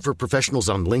not looking for professionals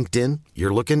on LinkedIn,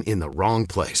 you're looking in the wrong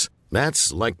place.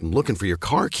 That's like looking for your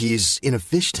car keys in a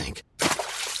fish tank.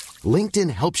 LinkedIn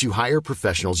helps you hire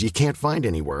professionals you can't find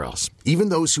anywhere else, even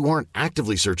those who aren't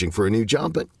actively searching for a new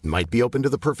job but might be open to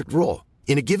the perfect role.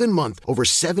 In a given month, over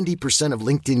 70% of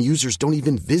LinkedIn users don't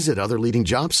even visit other leading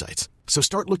job sites. So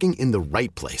start looking in the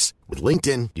right place. With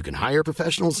LinkedIn, you can hire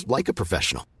professionals like a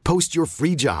professional. Post your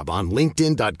free job on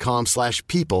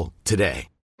linkedin.com/people today.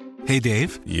 Hey,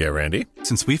 Dave. Yeah, Randy.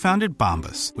 Since we founded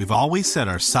Bombas, we've always said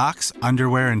our socks,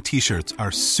 underwear, and T-shirts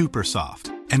are super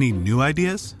soft. Any new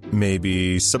ideas?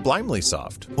 Maybe sublimely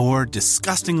soft. Or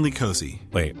disgustingly cozy.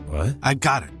 Wait, what? I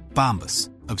got it. Bombas.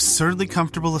 Absurdly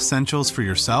comfortable essentials for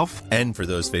yourself and for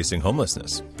those facing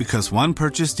homelessness. Because one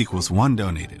purchased equals one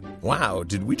donated. Wow,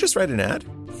 did we just write an ad?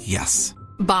 Yes.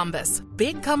 Bombas.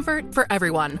 Big comfort for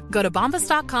everyone. Go to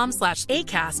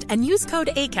bombas.com/ACAST and use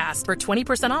code ACAST for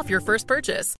 20% off your first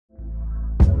purchase.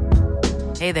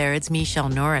 Hey there, it's Michelle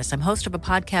Norris. I'm host of a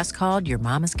podcast called Your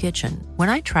Mama's Kitchen. When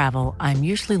I travel, I'm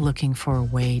usually looking for a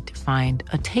way to find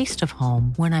a taste of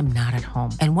home when I'm not at home.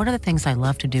 And one of the things I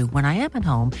love to do when I am at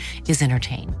home is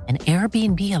entertain. And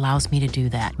Airbnb allows me to do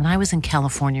that. When I was in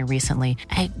California recently,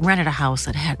 I rented a house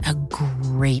that had a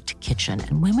great kitchen.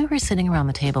 And when we were sitting around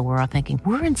the table, we're all thinking,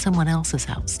 we're in someone else's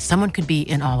house. Someone could be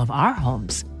in all of our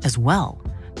homes as well.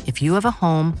 If you have a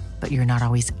home, but you're not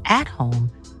always at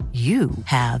home, you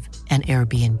have an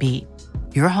Airbnb.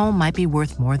 Your home might be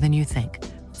worth more than you think.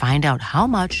 Find out how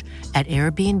much at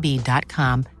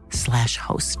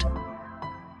airbnb.com/host.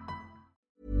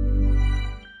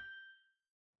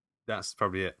 that's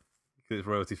probably it. Because it's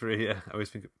royalty free. Yeah, I always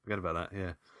forget about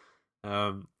that.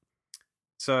 Yeah.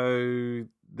 So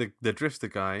the drifter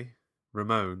guy,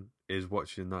 Ramon, is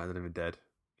watching Night of the Living Dead.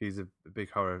 He's a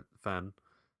big horror fan,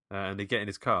 and they get in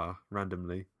his car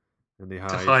randomly. And they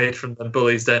to hide from the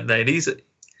bullies, don't they? And he's a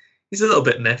little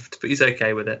bit miffed, but he's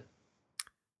okay with it.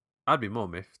 I'd be more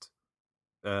miffed.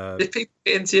 If people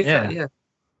get into your car, yeah.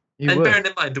 And bearing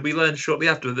in mind, we learn shortly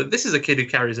after that this is a kid who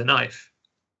carries a knife.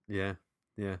 Yeah.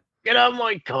 Get out of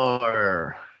my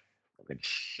car! Fucking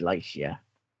slice ya.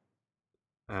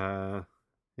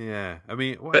 Yeah. I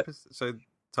mean, what happens? So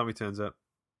Tommy turns up.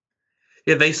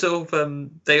 Yeah, they sort of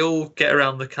they all get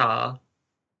around the car,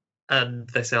 and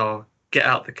they say, "Oh, get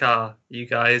out the car, you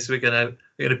guys. We're gonna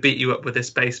beat you up with this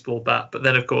baseball bat." But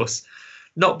then, of course,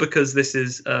 not because this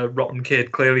is a rotten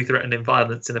kid clearly threatening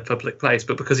violence in a public place,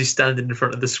 but because he's standing in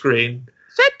front of the screen.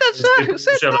 Sit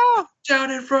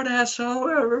down in front, asshole!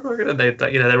 And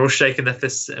they're all shaking their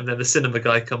fists, and then the cinema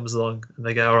guy comes along, and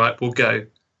they go, "All right, we'll go.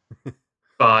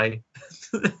 Bye."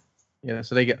 Yeah,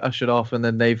 so they get ushered off, and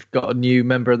then they've got a new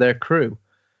member of their crew.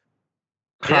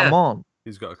 Come on.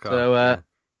 He's got a car. So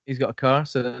he's got a car,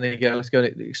 so then they go, let's go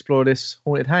explore this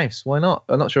haunted house. Why not?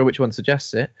 I'm not sure which one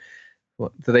suggests it.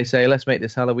 What do they say? Let's make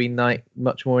this Halloween night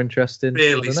much more interesting.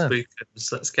 Really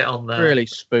spookums. Let's get on there. Really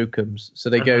spookums. So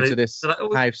they go to this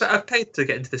house. But I've paid to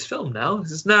get into this film now. He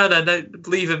says, no,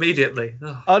 leave immediately.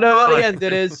 Oh, I know what the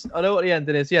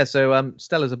ending is. Yeah, so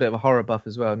Stella's a bit of a horror buff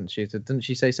as well, isn't she? So didn't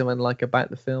she say something like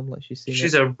about the film? Like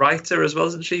she's a writer as well,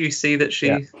 isn't she? You see that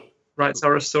she writes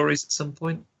horror stories at some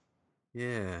point.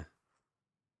 Yeah.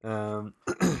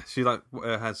 She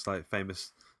has like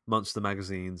famous monster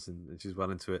magazines, and she's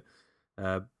well into it.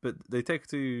 But they take her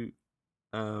to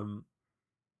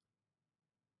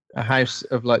a house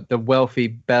of like the wealthy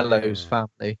Bellows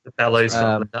family. The Bellows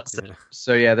family. That's it.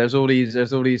 So yeah, there's all these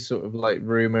sort of like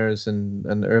rumors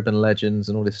and urban legends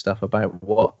and all this stuff about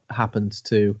what happened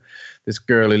to this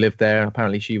girl who lived there.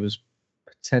 Apparently, she was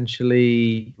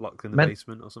potentially locked in the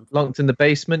basement or something. Locked in the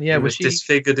basement, yeah. Was she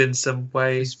disfigured in some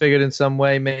way? Disfigured in some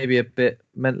way, maybe a bit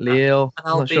mentally ill.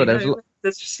 I'm not sure.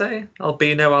 Did you say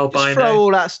albino? Just throw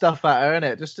all that stuff at her,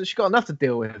 innit? She's got enough to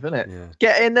deal with, innit? Yeah.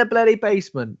 Get in the bloody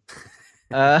basement.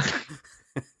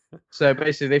 So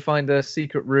basically, they find a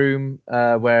secret room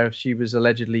where she was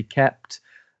allegedly kept,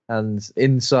 and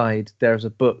inside there's a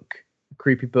book, a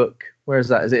creepy book. Where is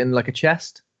that? Is it in like a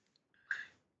chest?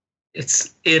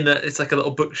 It's like a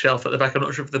little bookshelf at the back. I'm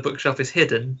not sure if the bookshelf is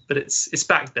hidden, but it's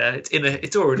back there.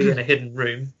 It's already in a hidden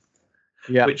room.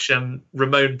 Yeah. Which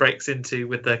Ramon breaks into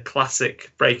with the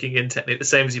classic breaking in technique, the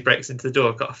same as he breaks into the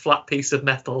door. Got a flat piece of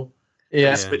metal,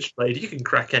 Yeah. a switchblade. You can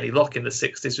crack any lock in the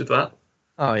 60s with that.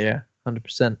 Oh yeah,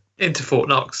 100%. Into Fort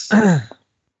Knox.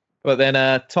 But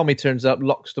then Tommy turns up,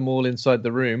 locks them all inside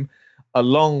the room,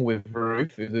 along with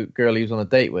Ruth, the girl he was on a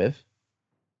date with.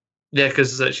 Yeah,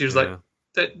 because she was like,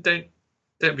 "Don't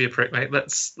be a prick, mate.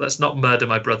 Let's not murder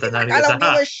my brother now." And he I goes, don't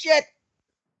give a shit.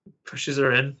 Pushes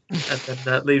her in and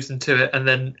then leaves them to it. And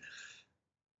then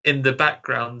in the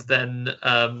background, then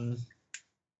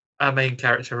our main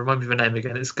character, remind me of her name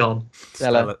again, it's gone.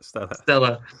 Stella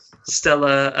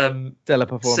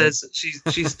performance. Says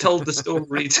she's told the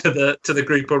story to the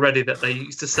group already that they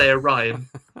used to say a rhyme,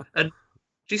 and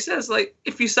she says, like,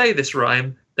 if you say this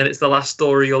rhyme, then it's the last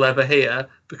story you'll ever hear,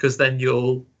 because then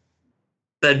you'll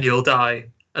die.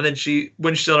 And then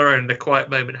when she's on her own in a quiet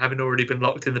moment, having already been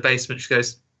locked in the basement, she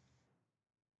goes,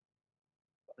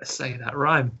 "Let's say that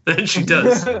rhyme." Then she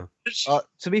does.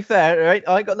 To be fair, right,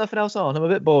 I ain't got nothing else on. I'm a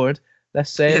bit bored. Let's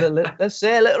say a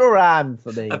little rhyme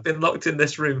for me. I've been locked in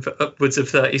this room for upwards of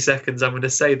 30 seconds. I'm going to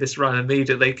say this rhyme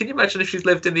immediately. Can you imagine if she'd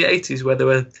lived in the 80s where there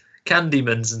were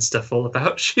Candymans and stuff all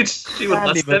about? She wouldn't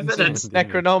last 10 minutes.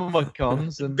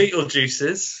 Necronomicons and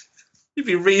Beetlejuices. You'd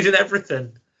be reading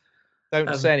everything.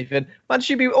 Don't say anything. Man,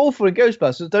 she'd be awful in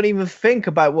Ghostbusters. Don't even think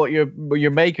about what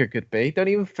your maker could be. Don't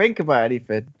even think about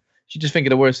anything. She'd just think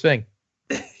of the worst thing.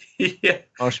 Yeah.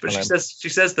 But she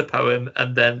says the poem,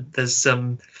 and then there's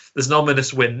an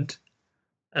ominous wind,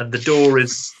 and the door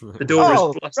is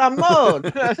Ramon!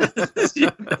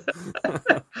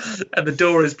 And the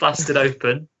door is blasted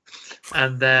open,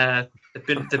 and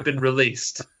they've been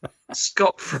released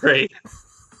scot-free,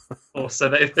 or so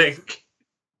they think.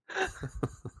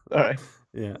 All right.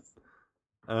 Yeah.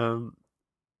 So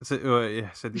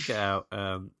they get out.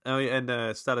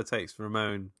 And Stella takes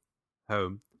Ramon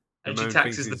home. And Ramon she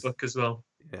taxes the book as well.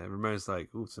 Yeah, Ramon's like,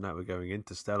 "Oh, so now we're going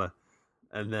into Stella,"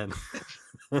 and then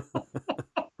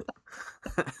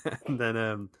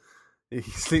he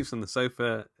sleeps on the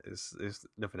sofa. It's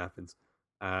nothing happens.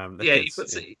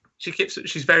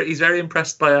 He's very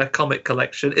impressed by her comic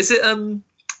collection. Is it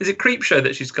Creepshow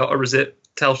that she's got, or is it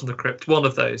Tales from the Crypt? One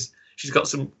of those. She's got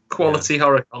some quality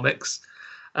horror comics.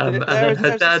 And then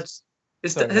her dad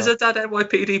has her dad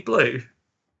NYPD Blue.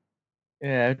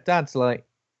 Yeah, her dad's like.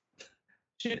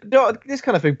 This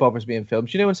kind of thing bothers me in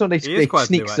films. You know when somebody sneaks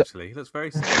blue, actually. He looks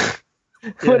very sad.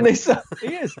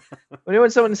 He is. When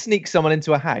someone sneaks someone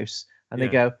into a house and they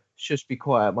go, "Shush, be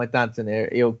quiet. My dad's in here.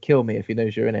 He'll kill me if he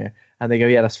knows you're in here." And they go,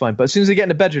 "Yeah, that's fine." But as soon as they get in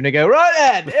the bedroom, they go, "Right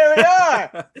then, here we are."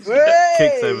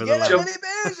 Kicks over the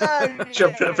lamp.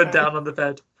 Jumped up and down on the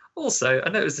bed. Also, I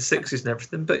know it was the 60s and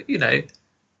everything, but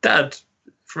Dad,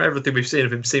 from everything we've seen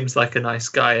of him, seems like a nice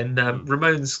guy. And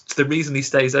Ramon's, the reason he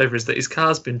stays over is that his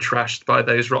car's been trashed by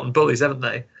those rotten bullies, haven't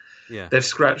they? Yeah. They've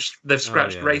scratched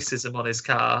racism on his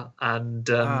car, and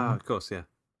of course, yeah.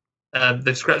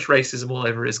 They've scratched racism all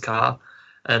over his car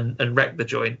and wrecked the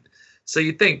joint. So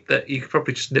you'd think that you could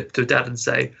probably just nip to Dad and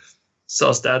say,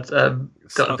 "Soz, Dad,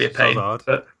 got to be a pain,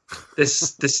 but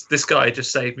this guy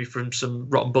just saved me from some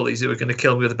rotten bullies who were going to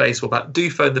kill me with a baseball bat. Do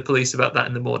phone the police about that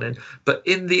in the morning. But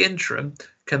in the interim,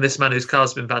 can this man whose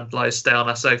car's been vandalised stay on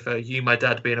our sofa? You, my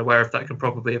dad, being aware of that, can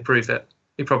probably approve it."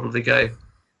 He'd probably go,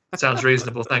 "Sounds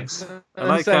reasonable, thanks." I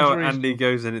like how Andy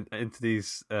goes into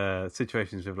these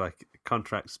situations with like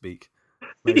contract speak.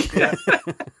 Like,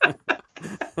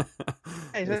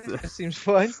 Hey, that seems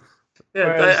fine. Yeah,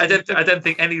 whereas, I don't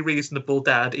think any reasonable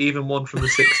dad, even one from the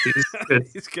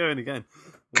 60s, he's going again.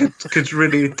 Could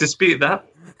really dispute that.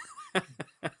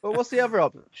 But what's the other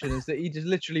option? Is that he just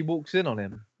literally walks in on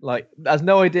him, like has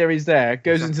no idea he's there,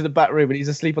 goes into the back room and he's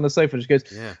asleep on the sofa, and just goes,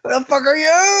 "What the fuck are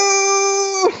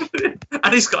you?"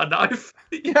 And he's got a knife.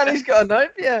 Yeah, and he's got a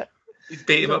knife. Yeah, he's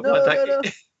beat him up like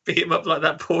that. Beat him up like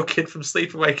that poor kid from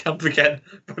Sleepaway Camp again,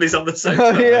 but he's on the sofa.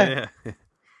 Oh, yeah.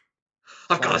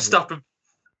 I've got to stop him.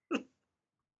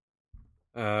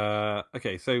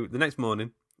 Okay, so the next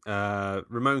morning,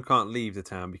 Ramon can't leave the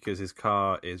town because his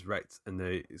car is wrecked, and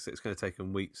it's going to take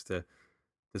him weeks to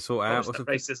sort out.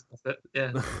 Racism,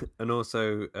 yeah. And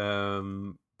also,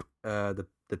 the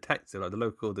detective, like the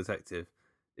local detective,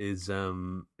 is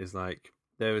like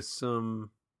there is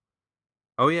some.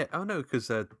 Oh yeah, no,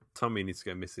 because Tommy needs to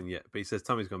go missing yet, but he says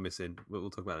Tommy's gone missing. We'll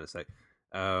talk about it in a sec.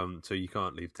 So you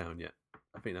can't leave town yet.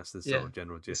 I think that's the sort of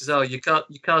general He gist. says, "Oh, your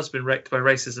car's been wrecked by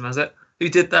racism, has it? Who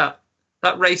did that?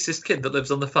 That racist kid that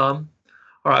lives on the farm.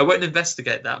 All right, I won't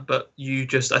investigate that, but I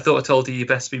thought I told you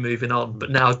best be moving on,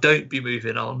 but now don't be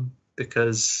moving on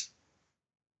because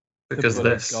of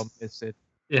this." Gone missing.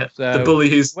 Yeah, So, the bully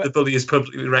who's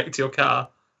publicly wrecked your car,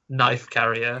 knife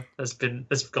carrier, has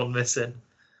gone missing.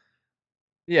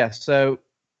 Yeah, so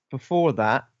before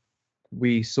that,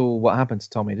 we saw what happened to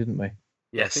Tommy, didn't we?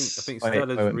 Yes, I think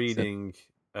Stella's reading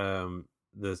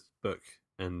the book,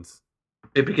 and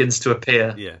it begins to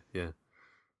appear. Yeah.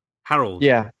 Harold.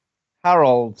 Yeah,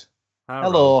 Harold.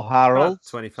 Hello, Harold.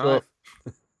 25.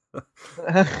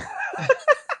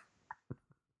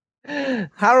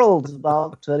 Harold's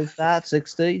about 25,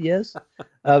 16, yes.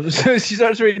 So she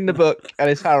starts reading the book, and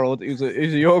it's Harold. He's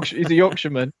a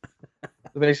Yorkshireman.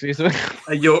 So basically, he's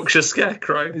a Yorkshire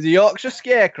scarecrow. He's a Yorkshire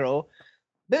scarecrow.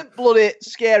 Been bloody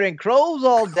scaring crows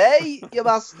all day, you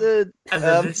bastard. And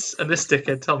then this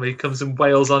dickhead Tommy comes and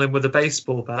wails on him with a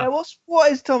baseball bat. Yeah,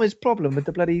 what is Tommy's problem with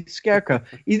the bloody scarecrow?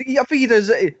 I think he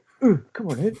does. Come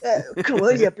on, come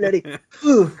on, you bloody.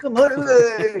 Come on.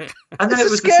 I know it's it a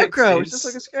was scarecrow. The 60s. It's just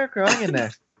like a scarecrow hanging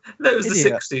there. No, it was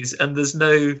Idiot. the 60s, and there's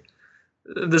no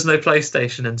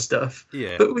PlayStation and stuff.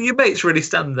 Yeah. But your mates really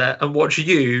stand there and watch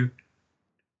you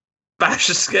bash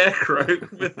a scarecrow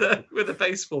with a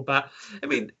baseball bat. I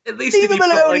mean, at least Leave him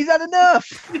alone. He's had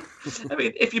enough. I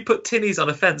mean, if you put tinnies on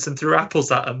a fence and threw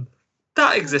apples at them,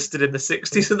 that existed in the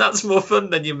 60s, and that's more fun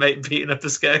than your mate beating up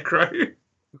a scarecrow.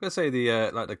 I've got to say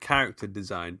the character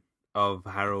design of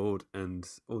Harold and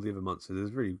all the other monsters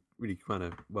is really, really kind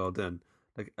of well done.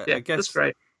 Like, Yeah, I guess that's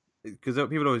great. Because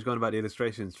people are always going about the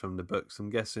illustrations from the books.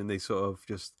 I'm guessing they sort of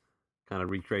just kind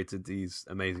of recreated these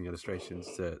amazing illustrations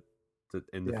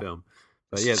in the film.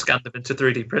 But yeah, Scanned them into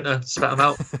 3D printer, spat them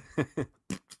out.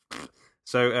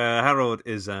 So Harold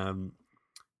is comes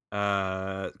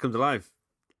alive,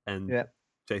 and He's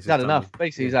chases had Tommy. enough.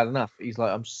 Basically, he's had enough. He's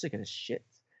like, I'm sick of this shit.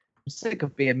 I'm sick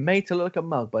of being made to look a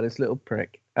mug by this little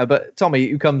prick. But Tommy,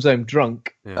 who comes home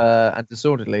drunk and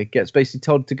disorderly, gets basically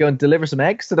told to go and deliver some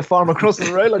eggs to the farm across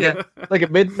the road, like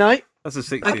at midnight. That's a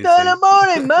 60s I'm done in the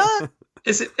morning, man.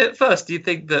 Is it at first? Do you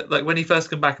think that, like, when he first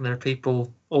come back and there are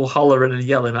people all hollering and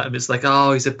yelling at him, it's like,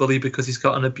 oh, he's a bully because he's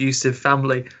got an abusive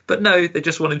family? But no, they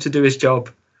just want him to do his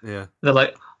job. Yeah. They're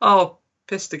like, oh,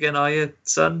 pissed again, are you,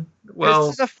 son? Well,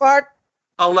 This is a fart.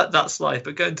 I'll let that slide,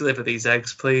 but go and deliver these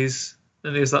eggs, please.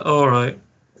 And he was like, all right.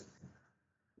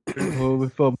 Well, we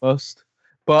fun must.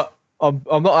 But I'm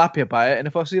not happy about it. And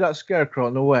if I see that scarecrow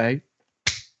on the way,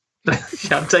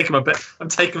 I'm taking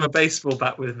my baseball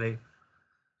bat with me.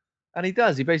 and he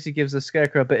does. He basically gives the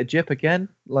scarecrow a bit of jip again,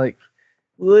 like,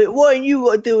 why ain't you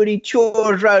got to do any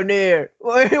chores around here?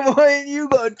 Why ain't you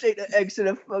got to take the eggs to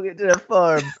the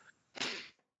farm?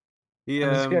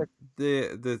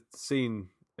 The scene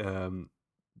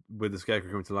with the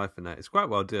scarecrow coming to life and that, it's quite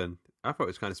well done. I thought it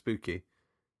was kind of spooky.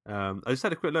 I just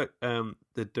had a quick look.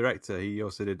 The director, he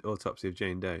also did Autopsy of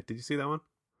Jane Doe. Did you see that one?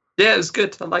 Yeah, it was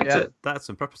good. I liked it. That's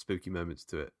some proper spooky moments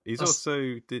to it. He's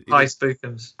also did high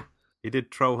spookums. He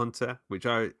did Troll Hunter, which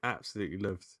I absolutely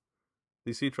loved.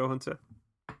 Did you see Troll Hunter?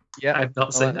 Yeah, I've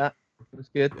not seen that. It was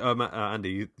good. Oh,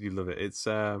 Andy, you love it. It's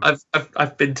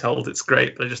I've been told it's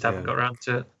great, but I just haven't got around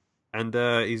to it. And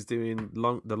he's doing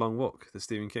The Long Walk, the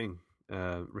Stephen King,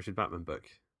 Richard Batman book.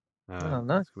 Oh,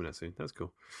 nice. It's coming out soon. That's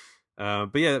cool.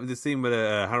 But yeah, the scene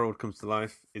where Harold comes to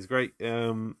life is great.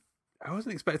 I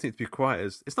wasn't expecting it to be quite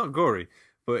as... It's not gory,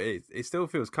 but it still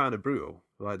feels kind of brutal,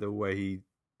 like the way he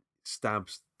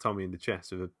stabs Tommy in the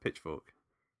chest with a pitchfork.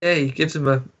 Yeah, he gives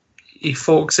him he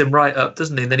forks him right up,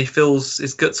 doesn't he? And then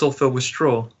his guts all filled with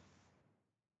straw.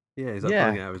 Yeah, he's like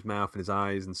pulling it out of his mouth and his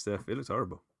eyes and stuff. It looks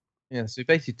horrible. Yeah, so he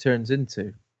basically turns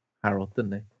into Harold,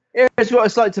 doesn't he? Here's what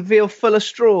it's like to feel full of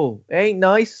straw. It ain't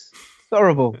nice. It's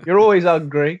horrible. You're always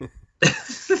hungry.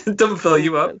 Don't fill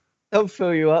you up. Don't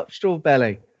fill you up. Straw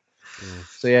belly. Yeah.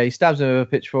 So yeah, he stabs him with a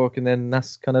pitchfork, and then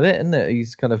that's kind of it, isn't it?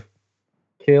 He's kind of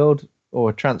killed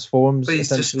or transforms, But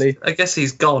he's essentially. I guess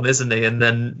he's gone, isn't he? And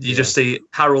then you just see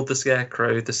Harold the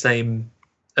Scarecrow, the same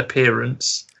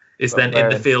appearance, is then in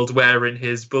the field wearing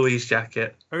his bully's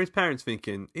jacket. Are his parents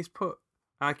thinking,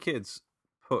 our kids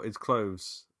put his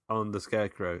clothes on the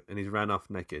Scarecrow and he's ran off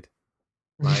naked?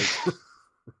 Like,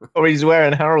 or he's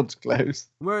wearing Harold's clothes.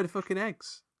 Where are the fucking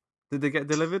eggs? Did they get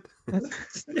delivered?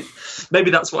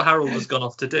 Maybe that's what Harold has gone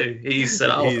off to do. He said,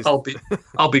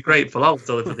 "I'll be grateful. I'll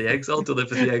deliver the eggs. I'll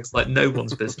deliver the eggs like no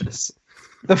one's business.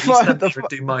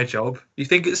 Do my job. You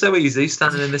think it's so easy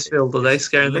standing in this field all day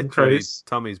scaring them crows?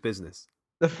 Tommy's business.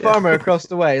 The farmer across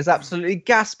the way is absolutely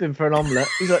gasping for an omelette.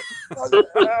 He's like,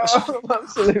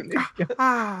 absolutely. Come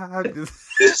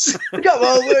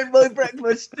on, where's my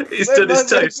breakfast? He's Where's done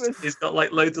his my toast. breakfast? He's got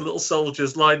like loads of little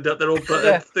soldiers lined up. They're all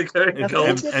buttered. They're going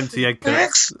cold. Empty egg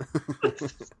cups.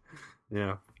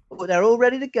 Yeah. Oh, they're all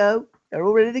ready to go. They're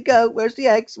all ready to go. Where's the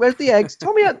eggs? Where's the eggs?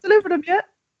 Tommy hasn't delivered them yet.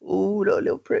 Oh,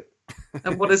 little prick.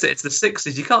 And what is it? It's the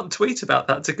 60s. You can't tweet about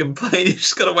that to complain. You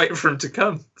just got to wait for him to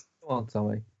come. Come on,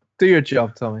 Tommy. Do your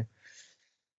job, Tommy.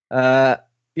 So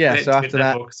after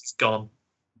that, it's gone.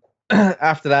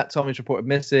 After that, Tommy's reported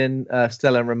missing.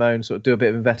 Stella and Ramon sort of do a bit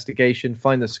of investigation,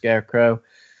 find the scarecrow,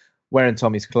 wearing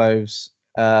Tommy's clothes.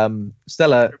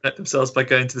 Stella protect themselves by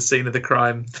going to the scene of the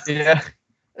crime. Yeah.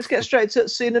 Let's get straight to the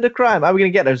scene of the crime. How are we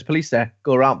going to get there? There's police there.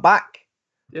 Go around back.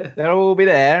 Yeah. They'll all be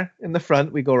there in the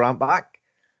front. We go around back,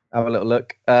 have a little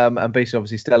look. And basically,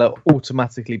 obviously, Stella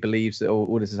automatically believes that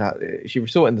all this is happening. She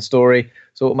saw it in the story,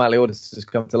 so automatically all this has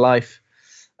come to life.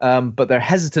 But they're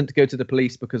hesitant to go to the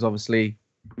police because obviously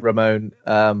Ramon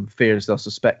fears they'll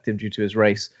suspect him due to his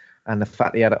race and the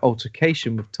fact he had an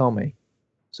altercation with Tommy.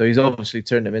 So he's obviously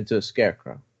turned him into a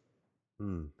scarecrow.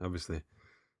 Obviously.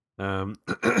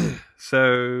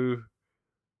 So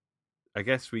I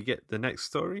guess we get the next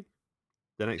story.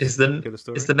 Is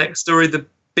the next story the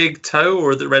big toe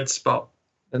or the red spot?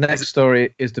 The next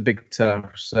story is the big toe.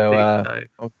 So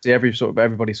obviously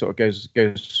everybody sort of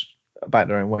goes about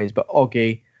their own ways. But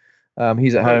Oggy,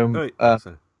 he's at home.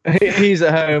 He's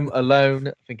at home alone.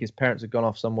 I think his parents have gone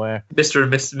off somewhere. Mr.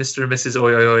 and Mrs.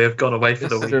 Oi Oi Oi have gone away for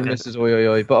the weekend. Mr. and Mrs. Oi Oi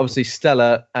Oi. But obviously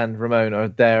Stella and Ramon are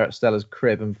there at Stella's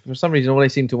crib, and for some reason all they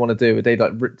seem to want to do,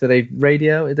 do they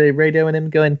radioing him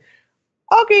going,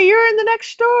 Oggy, you're in the next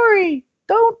story.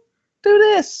 Don't do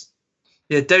this.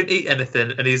 Yeah, don't eat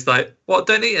anything. And he's like, what?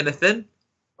 Don't eat anything?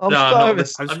 I'm going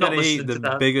to eat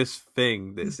the biggest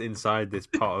thing that's inside this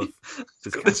pot of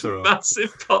this casserole. This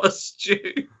massive pot of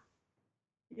stew.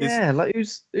 Yeah, like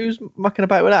who's mucking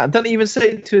about with that? And doesn't even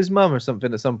say to his mum or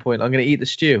something at some point, I'm going to eat the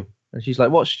stew. And she's like,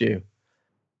 what stew?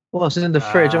 What's in the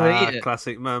fridge? I'm going to eat it.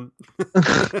 Classic mum.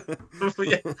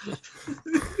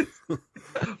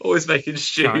 Always making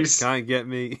stews. Can't get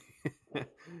me.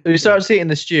 So you start eating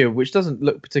the stew, which doesn't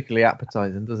look particularly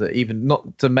appetizing, does it? Even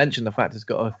not to mention the fact it's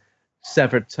got a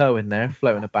severed toe in there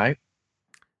floating about.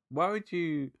 Why would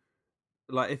you,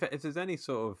 like, if there's any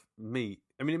sort of meat?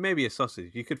 I mean, it may be a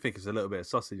sausage. You could think it's a little bit of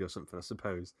sausage or something, I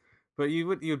suppose. But you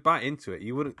would bite into it.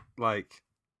 You wouldn't like.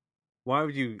 Why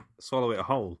would you swallow it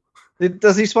whole?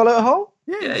 Does he swallow it whole?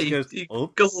 Yeah, he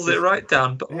guzzles it right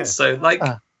down. But also,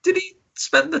 did he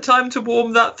spend the time to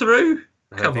warm that through?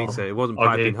 I don't think so. It wasn't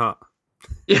piping hot.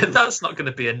 Yeah, that's not going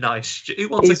to be a nice stew. Who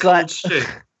wants a cold stew?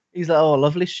 He's like, oh,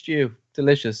 lovely stew.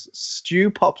 Delicious. Stew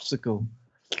popsicle.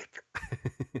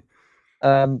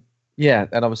 Yeah,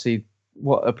 and obviously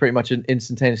what pretty much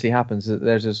instantaneously happens is that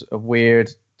there's a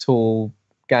weird, tall,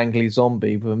 gangly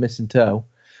zombie with a missing toe.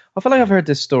 I feel like I've heard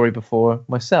this story before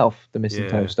myself, the missing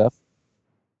toe stuff.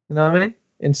 You know what I mean?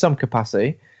 In some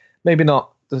capacity. Maybe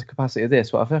not the capacity of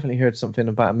this, but I've definitely heard something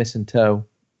about a missing toe.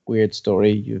 Weird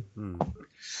story.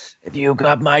 If you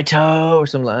got my toe or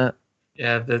something like that.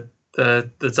 Yeah,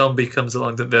 the zombie comes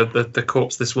along, the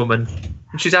corpse, this woman,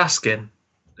 and she's asking,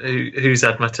 who's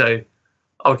had my toe?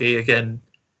 Oggy again.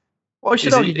 Why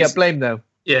should Oggy get blamed though?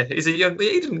 Yeah, he's a young.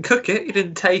 He didn't cook it. He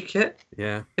didn't take it.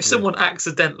 Yeah. If someone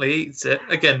accidentally eats it,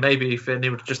 again, maybe if they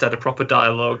would have just had a proper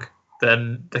dialogue,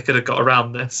 then they could have got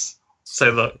around this. So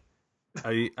look,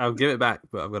 I'll give it back,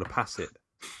 but I've got to pass it.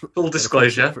 Full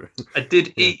disclosure, I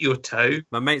did eat your toe.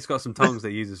 My mate's got some tongs that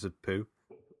he uses as poo.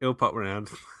 He'll pop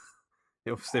around.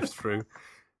 He'll sift through.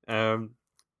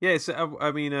 Yeah, so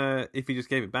I mean, if he just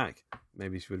gave it back,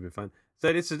 maybe she would have been fine.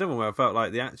 So this is another one where I felt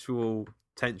like the actual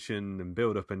tension and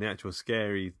build up and the actual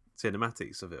scary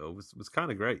cinematics of it all was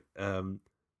kind of great.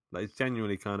 Like it's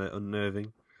genuinely kind of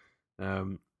unnerving.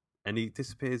 And he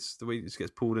disappears the way he just gets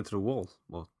pulled into the wall.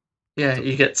 Yeah,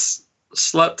 he gets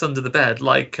slapped under the bed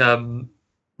like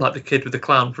the kid with the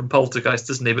clown from Poltergeist,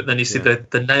 doesn't he? But then you see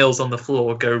the nails on the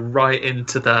floor go right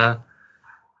into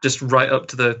just right up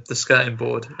to the skirting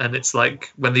board, and it's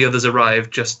like when the others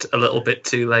arrive, just a little bit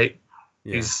too late.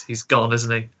 Yeah. He's gone,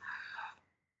 isn't he?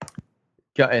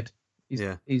 Gutted.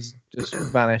 He's just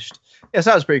vanished. Yes,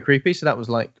 that was pretty creepy. So that was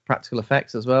like practical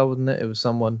effects as well, wasn't it? It was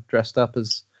someone dressed up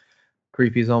as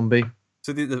creepy zombie.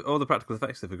 So all the practical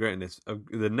effects stuff are great in this.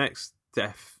 The next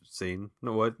death scene,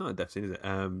 not a death scene, is it?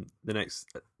 The next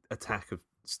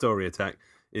story attack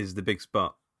is the big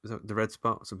spot. Is that the red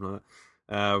spot or something like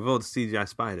that? With all the CGI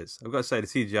spiders. I've got to say the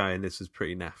CGI in this is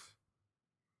pretty naff.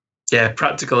 Yeah,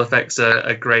 practical effects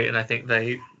are great, and I think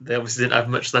they obviously didn't have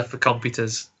much left for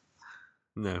computers.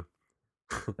 No.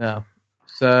 No.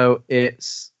 So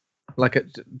it's like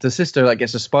the sister like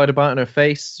gets a spider bite on her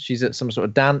face. She's at some sort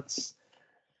of dance.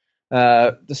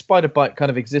 The spider bite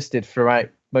kind of existed throughout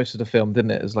most of the film,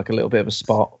 didn't it? As like a little bit of a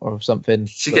spot or something.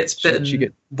 She gets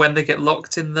bitten when they get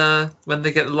locked in the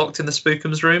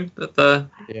Spookums room at the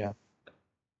yeah.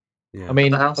 I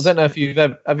mean, I don't know if you've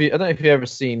ever I don't know if you've ever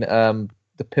seen the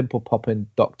pimple popping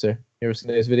doctor. You ever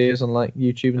seen those videos on like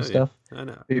YouTube and stuff? Yeah. I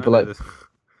know. People like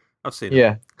I've seen it.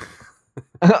 Yeah.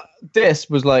 This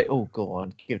was like, oh, go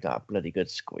on, give that a bloody good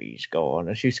squeeze, go on.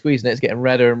 And she's squeezing it, it's getting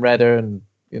redder and redder, and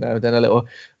then a little,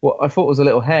 what I thought was a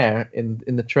little hair in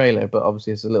the trailer, but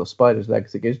obviously it's a little spider's leg,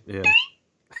 because it goes. Yeah.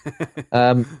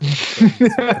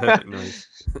 Nice.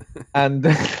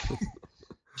 And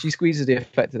she squeezes the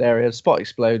affected area, spot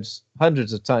explodes,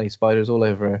 hundreds of tiny spiders all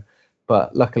over her,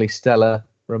 but luckily Stella,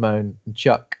 Ramon, and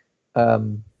Chuck,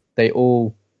 they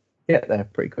all get there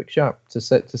pretty quick sharp to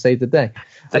save the day.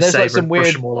 And there's like some weird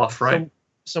push them all off, right?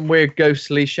 Some weird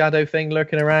ghostly shadow thing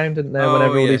lurking around, isn't there?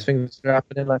 Whenever all these things are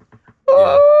happening, like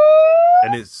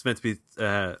and it's meant to be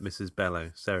Mrs.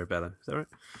 Bello, Sarah Bello. Is that right?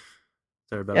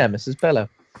 Sarah Bello. Yeah, Mrs. Bello.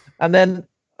 And then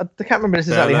I can't remember this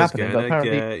exactly happening, but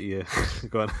apparently,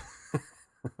 go on.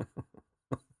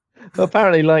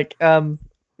 Apparently, like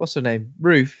what's her name?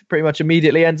 Ruth pretty much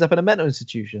immediately ends up in a mental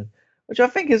institution, which I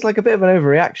think is like a bit of an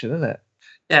overreaction, isn't it?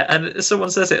 Yeah, and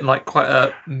someone says it in like quite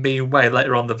a mean way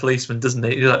later on. The policeman, doesn't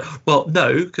he? He's like, "Well,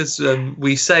 no, because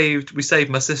we saved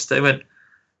my sister." He went,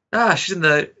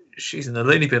 she's in the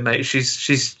loony bin, mate. She's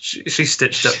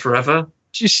stitched up forever.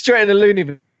 She's straight in the loony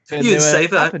bin. You didn't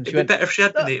save her. It'd be better if she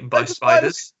had been eaten by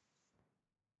spiders.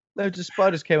 Loads of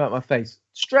spiders came out my face.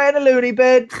 Straight in the loony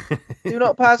bin. Do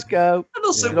not pass go. And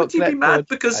also, would you be mad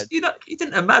because you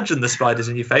didn't imagine the spiders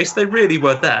in your face? They really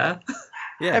were there.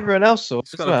 Yeah, everyone else saw.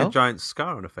 She's got like a giant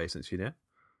scar on her face, isn't she? There.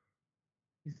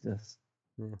 Jesus.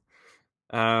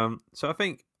 Yeah. So I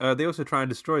think they also try and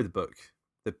destroy the book.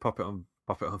 They pop it on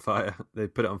fire. They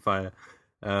put it on fire,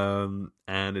 and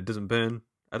it doesn't burn.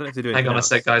 I don't know if they do anything. Hang on a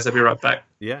sec, guys. I'll be right back.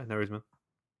 Yeah, no worries, man.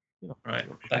 Right,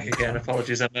 back again.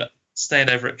 Apologies. I'm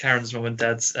staying over at Karen's mum and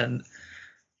dad's, and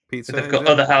pizza. They've got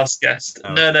other house guests.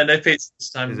 Oh. No pizza this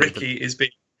time. Ricky is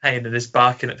being a pain and is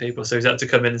barking at people, so he's had to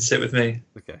come in and sit with me.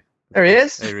 Okay. There he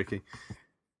is. Hey, Ricky.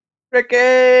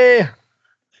 Ricky!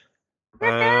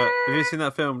 Have you seen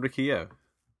that film, Ricky-O?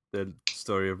 The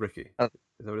story of Ricky. Is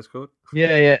that what it's called?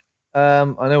 Yeah. I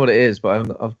know what it is, but I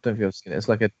don't think I've seen it. It's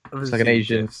like an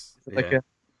Asian.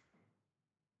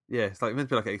 Yeah, it's like meant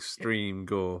to be like an extreme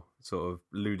gore, sort of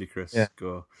ludicrous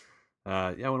gore. I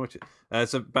want to watch it.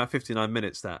 It's about 59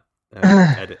 minutes. That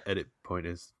edit point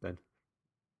is, Ben.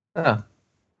 Oh,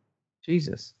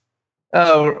 Jesus.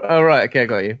 Oh, right. Okay, I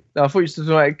got you. No, I thought you were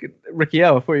talking like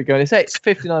Ricky-O. I thought you were going. It's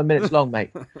 59 minutes long,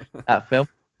 mate. That film.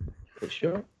 It's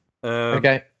short.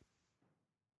 Okay.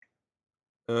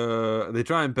 They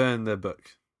try and burn their book,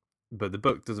 but the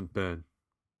book doesn't burn.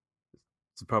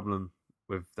 It's a problem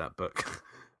with that book.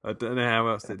 I don't know how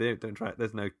else they do. Don't try it.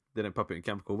 They don't pop it in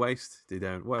chemical waste. They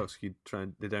don't. What else? They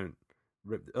don't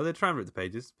rip. They try and rip the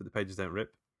pages, but the pages don't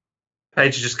rip.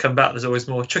 Pages just come back. There's always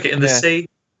more. Chuck it in the sea.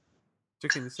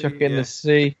 Chuck in the sea. Chuck in the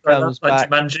sea. Comes back.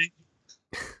 Jumanji.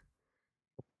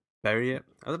 Bury it.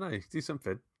 I don't know. Do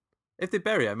something. If they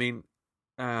bury it, I mean,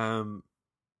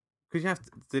 because you have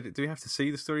to. Do we have to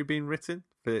see the story being written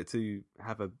for it to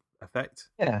have an effect?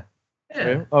 Yeah.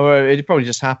 Or it'd probably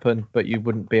just happen, but you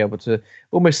wouldn't be able to.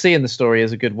 Almost seeing the story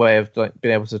is a good way of like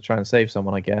being able to try and save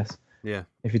someone, I guess. Yeah.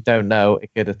 If you don't know, it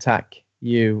could attack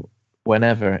you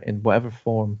whenever, in whatever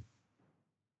form.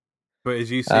 But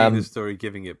as you see the story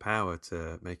giving it power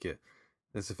to make it,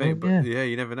 that's the thing. But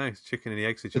you never know. It's chicken and the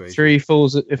egg situation. If a tree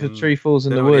falls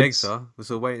in the woods, the eggs are. We're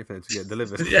still waiting for them to get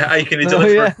delivered. Yeah, how you can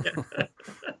deliver?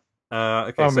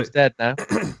 Okay, Farmer's dead now.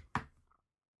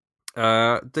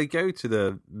 They go to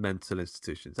the mental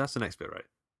institutions. That's the next bit, right?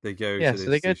 They go. Yeah, so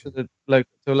they go to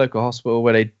a local hospital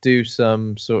where they do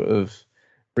some sort of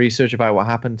research about what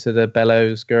happened to the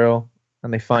Bellows girl,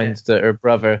 and they find that her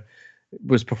brother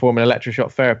was performing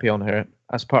electroshock therapy on her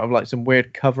as part of like some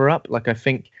weird cover up. Like I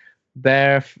think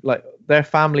their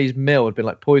family's mill had been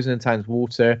like poisoned in town's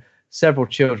water. Several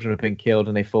children have been killed,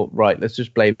 and they thought, right, let's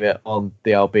just blame it on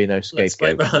the albino scapegoat. Let's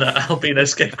blame it on an albino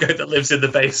scapegoat that lives in the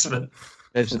basement.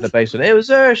 Lives in the basement. It was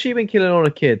her. She'd been killing all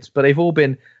the kids, but they've all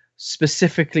been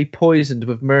specifically poisoned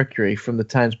with mercury from the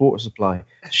town's water supply.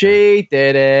 She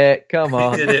did it. Come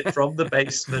on. She did it from the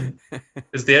basement.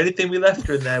 Because the only thing we left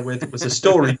her in there with was a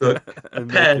storybook, a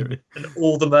pen, and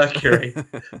all the mercury. I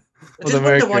didn't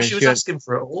wonder why she was asking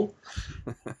for it all.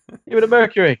 Give it a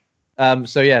mercury.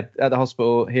 So yeah, at the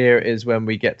hospital here is when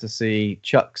we get to see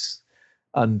Chuck's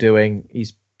undoing.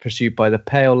 He's pursued by the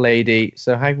Pale Lady.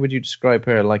 So how would you describe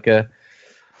her? Like a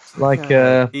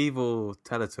evil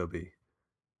Teletubby.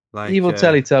 Evil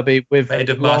Teletubby with made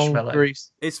of long marshmallow.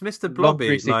 grease. It's Mr. Blobby.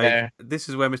 greasy hair. This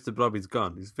is where Mr. Blobby's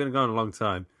gone. He's been gone a long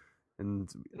time, and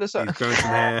he's like- grown some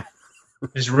hair.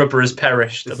 His rubber has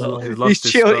perished a He's little. lost He's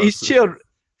his chilled. spots. He's chilled.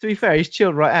 To be fair, he's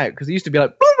chilled right out because he used to be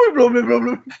like blah, blah, blah, blah,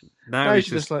 blah. Now he's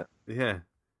just like yeah.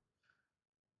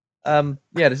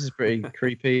 yeah. This is pretty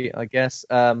creepy, I guess.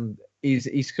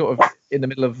 He's sort of in the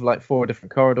middle of like 4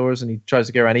 different corridors, and he tries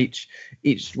to go around each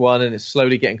one, and it's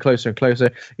slowly getting closer and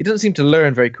closer. He doesn't seem to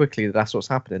learn very quickly that that's what's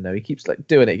happening, though. He keeps like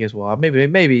doing it. He goes, "Well,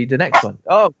 maybe the next one.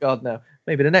 Oh God, no.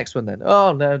 Maybe the next one then.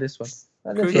 Oh no, this one."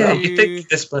 And this Yeah, one. you think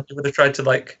this one would have tried to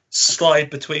like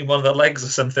slide between one of the legs or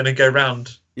something and go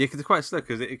round. Yeah, because it's quite slow.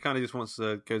 Because it kind of just wants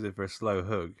to goes in for a slow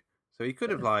hug. So he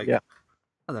could have I don't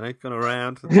know, gone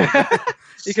around.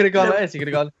 He could have gone like this. He could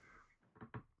have gone.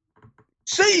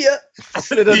 See ya.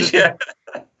 Yeah.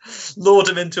 Lured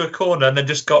him into a corner and then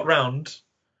just got round.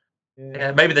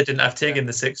 Yeah, maybe they didn't have TIG in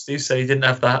the 60s, so he didn't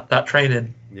have that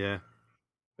training. Yeah.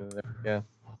 Yeah.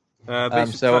 But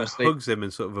he so kind of obviously hugs him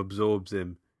and sort of absorbs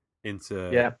him into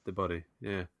the body.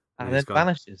 Yeah. and then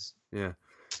vanishes. Yeah.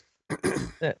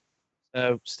 Yeah.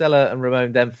 So Stella and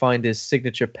Ramon then find his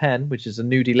signature pen, which is a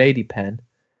nudie lady pen.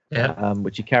 Yeah.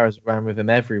 Which he carries around with him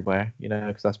everywhere,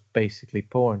 because that's basically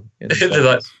porn. They're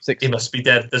like, he must be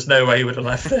dead. There's no way he would have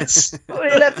left this. Oh,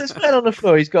 he left his pen on the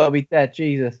floor. He's got to be dead.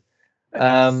 Jesus. If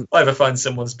I ever find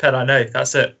someone's pen, I know.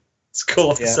 That's it. It's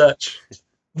call off the search.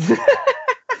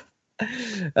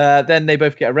 Then they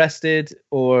both get arrested,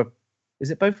 or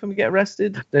is it both of them get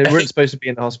arrested? They weren't supposed to be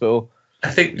in the hospital. I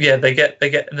think they get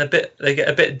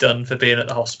a bit done for being at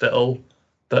the hospital.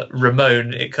 But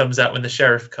Ramon, it comes out when the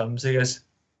sheriff comes. He goes,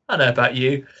 "I know about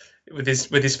you," with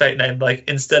his fake name. Like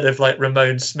instead of like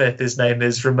Ramon Smith, his name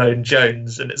is Ramon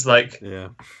Jones, and it's like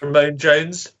Ramon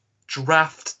Jones,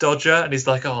 draft dodger, and he's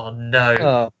like, "Oh no!"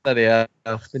 Oh, bloody hell!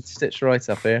 Been stitched right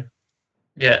up here.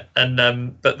 Yeah,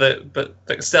 and but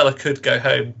Stella could go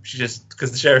home. She just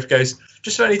because the sheriff goes,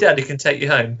 "Just phone your dad, he can take you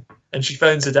home." And she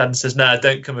phones her dad and says, "Nah,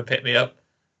 don't come and pick me up.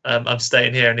 I'm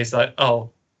staying here." And he's like,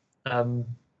 "Oh, all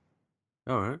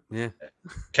right, yeah.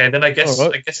 Okay, then I guess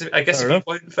Right. I guess if you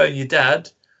won't phone your dad,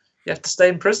 you have to stay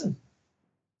in prison."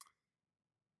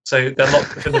 So they're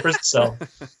locked up in the prison cell.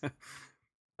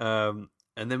 And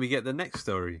then we get the next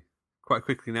story quite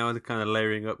quickly now. They're kind of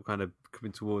layering up, kind of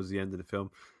coming towards the end of the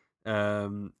film.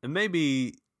 And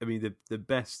maybe, I mean, the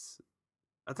best.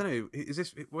 I don't know. Is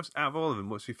this what's out of all of them?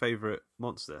 What's your favourite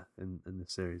monster in the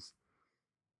series?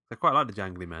 I quite like the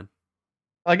Jangly Man.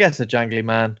 I guess a Jangly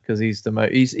Man because he's the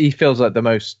he feels like the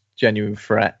most genuine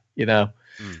threat.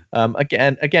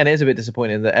 Again, it is a bit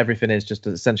disappointing that everything is just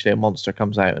essentially a monster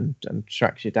comes out and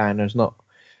tracks you down. There's no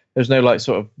like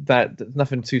sort of that.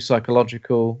 Nothing too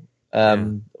psychological.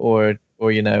 Or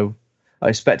I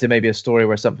expected maybe a story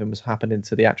where something was happening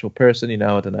to the actual person.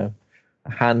 I don't know,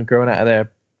 a hand growing out of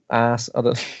their ass. I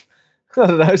don't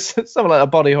know, something like a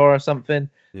body horror or something.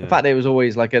 Yeah. The fact that it was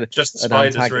always like just the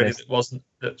spiders, really. It wasn't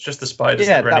just the spiders.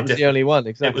 Yeah, that really that was the only one.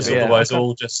 Exactly. It was otherwise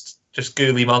all just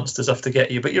ghouly monsters off to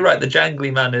get you. But you're right, the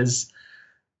Jangly Man is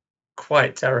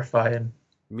quite terrifying.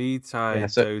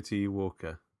 Mitai Doti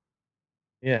Walker.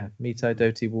 Yeah, Mitai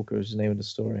Doti Walker is the name of the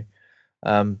story.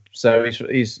 So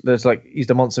he's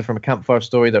the monster from a campfire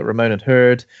story that Ramon had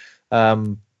heard.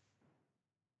 So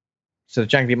the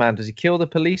Jangly Man, does he kill the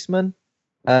policeman?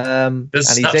 And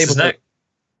he's able his neck.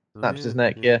 Snaps his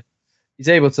neck. Yeah, he's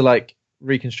able to like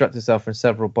reconstruct itself from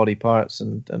several body parts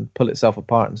and pull itself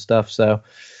apart and stuff. So,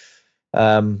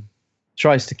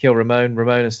 tries to kill Ramon.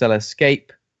 Ramon and Stella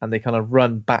escape, and they kind of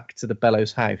run back to the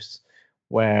Bellows house,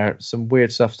 where some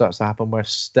weird stuff starts to happen. Where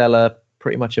Stella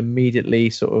pretty much immediately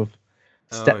sort of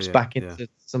steps back into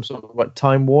some sort of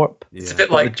time warp. Yeah. It's a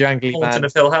bit like the Jangly Haunting Man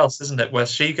of Hill House, isn't it? Where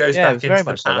she goes back into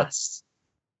the past.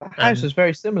 The house is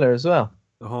very similar as well.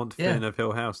 The Haunt Fin of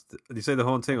Hill House. Did you say the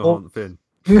Haunting or Haunt- Haunt Fin?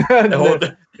 No, we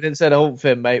didn't say the whole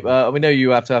thing, mate. We know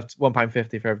you have to have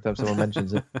 £1.50 for every time someone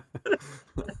mentions it.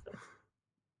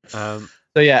 So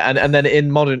yeah, and then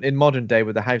in modern day,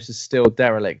 where the house is still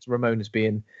derelict, Ramon is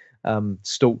being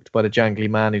stalked by the Jangly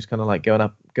Man, who's kind of like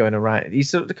going around. He's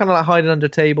sort of kind of like hiding under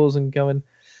tables and going.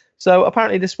 So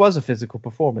apparently, this was a physical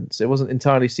performance. It wasn't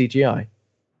entirely CGI.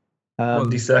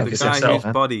 The guy whose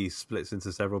body splits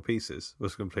into several pieces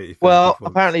was completely. Well,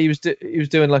 apparently he was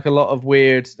doing like a lot of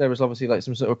weird. There was obviously like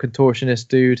some sort of contortionist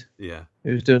dude. Yeah,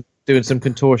 who was doing some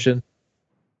contortion.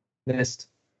 Yeah, it's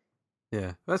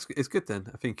good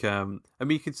then. I think. I mean,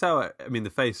 you could tell. I mean,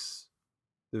 the face.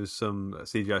 There was some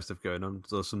CGI stuff going on.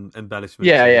 There was some embellishments.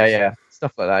 Yeah,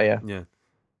 stuff like that.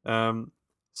 Yeah.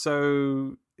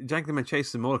 So Jangly Man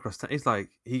chases them all across town. He's like,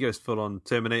 he goes full on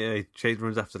Terminator. He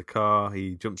runs after the car.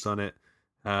 He jumps on it.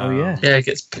 Yeah,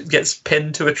 he gets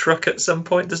pinned to a truck at some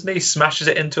point, doesn't he? Smashes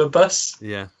it into a bus.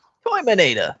 Yeah.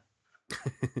 Terminator.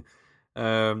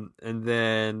 And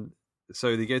then,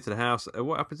 so they go to the house.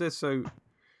 What happens there? So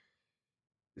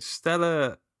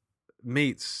Stella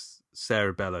meets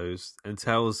Sarah Bellows and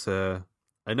tells her,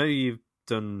 I know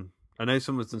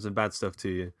someone's done some bad stuff to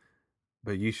you,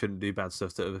 but you shouldn't do bad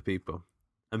stuff to other people.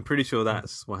 I'm pretty sure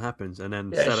that's what happens. And then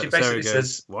she basically Sarah goes,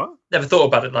 says, what? Never thought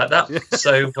about it like that. Yeah.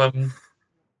 So,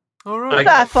 all right.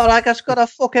 I thought I just got to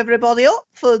fuck everybody up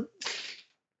for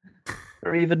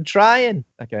even trying.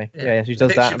 Okay. Yeah, she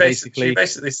does that. She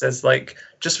basically says, like,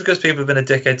 just because people have been a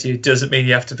dickhead to you doesn't mean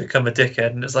you have to become a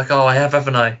dickhead. And it's like, oh, I have,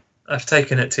 haven't I? I've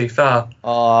taken it too far.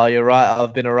 Oh, you're right.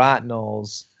 I've been a rat,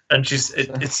 Knowles. And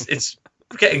it's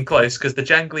getting close because the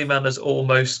Jangly Man has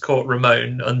almost caught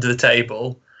Ramon under the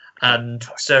table. And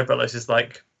Sarah Bellows is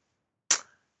like,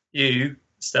 you,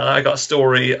 Stella, I got a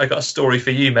story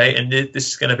for you, mate, and this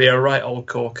is going to be a right old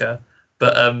corker.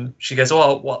 But she goes,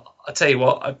 well, I tell you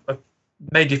what, I've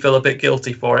made you feel a bit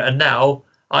guilty for it, and now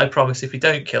I promise if you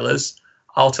don't kill us,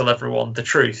 I'll tell everyone the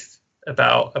truth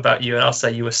about you, and I'll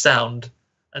say you were sound,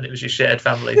 and it was your shared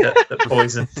family that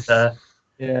poisoned the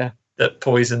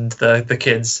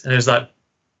kids. And it was like,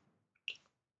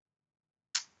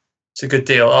 it's a good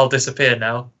deal. I'll disappear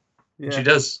now. Yeah. And she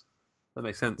does. That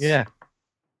makes sense. Yeah.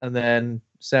 And then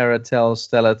Sarah tells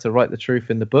Stella to write the truth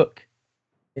in the book,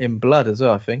 in blood as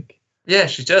well, I think. Yeah,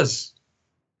 she does.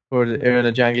 Before she and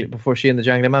the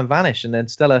Jangly Man vanish, and then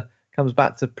Stella comes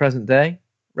back to present day,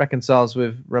 reconciles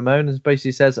with Ramon, and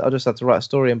basically says, "I just had to write a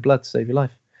story in blood to save your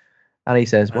life." And he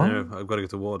says, "What? I've got to go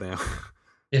to war now."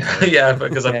 yeah,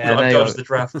 because I've dodged the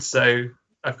draft, so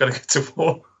I've got to go to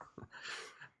war.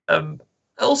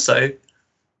 Also,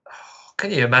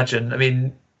 can you imagine? I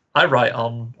mean, I write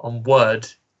on Word,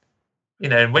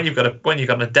 and when you've got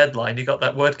a deadline, you've got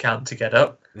that word count to get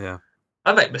up. Yeah.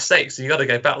 I make mistakes, so you got to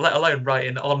go back. Let alone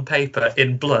writing on paper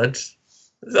in blood.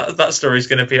 That story's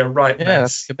going to be a right mess.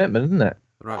 That's commitment, isn't it?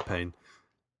 Right pain.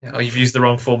 Yeah, you've used the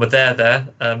wrong form of there.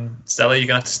 Stella, you're going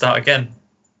to have to start again.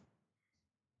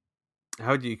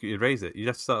 How do you erase it? You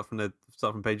have to start from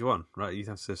page 1, right? You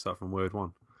have to start from word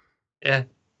 1. Yeah.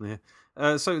 Yeah.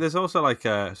 So there's also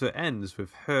so it ends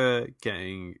with her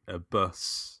getting a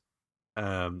bus,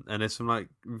 and there's some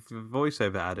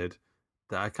voiceover added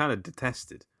that I kind of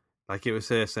detested. Like it was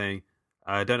her saying,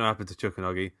 "I don't know what happened to Chuck and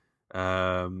Oggy,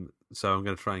 so I'm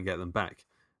going to try and get them back."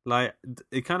 Like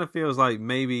it kind of feels like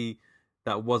maybe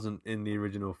that wasn't in the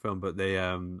original film, but they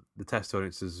the test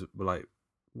audiences were like,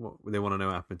 "What they want to know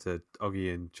what happened to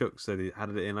Oggy and Chuck," so they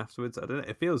added it in afterwards. I don't know.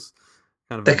 It feels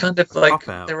they're kind of like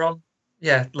they're on.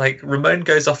 Yeah, like Ramon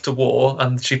goes off to war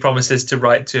and she promises to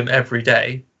write to him every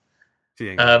day.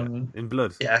 In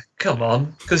blood. Yeah, come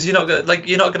on, because you're not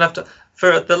gonna have to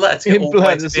for the letter to get all the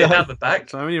way to Vietnam and back.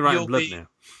 So I'm only writing blood now.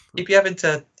 You'd be having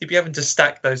to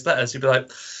stack those letters. You'd be like,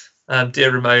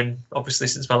 "Dear Ramon, obviously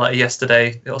since my letter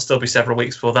yesterday, it'll still be several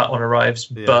weeks before that one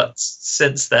arrives. Yeah. But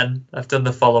since then, I've done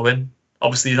the following.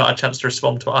 Obviously, you've not had a chance to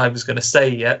respond to what I was going to say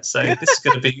yet, so this is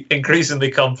going to be increasingly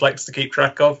complex to keep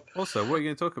track of." Also, what are you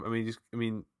going to talk about? I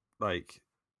mean,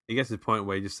 he gets to the point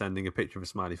where you're just sending a picture of a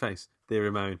smiley face. Dear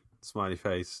Ramon, smiley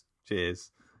face,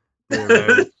 cheers. Dear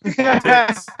Ramon,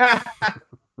 tits.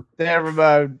 Dear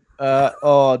Ramon,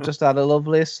 just had a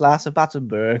lovely slice of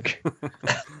Battenberg.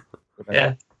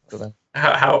 Yeah.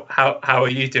 How are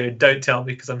you doing? Don't tell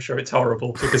me, because I'm sure it's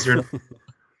horrible, because you're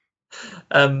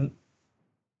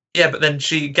yeah, but then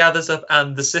she gathers up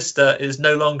and the sister is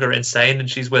no longer insane and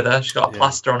she's with her. She's got a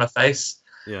plaster on her face.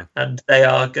 Yeah. And they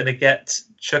are going to get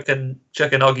Chuck and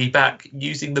Oggy back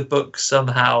using the book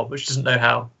somehow, which doesn't know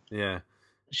how. Yeah.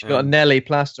 She's got a Nelly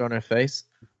plaster on her face.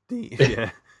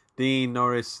 Dean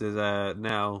Norris is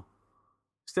now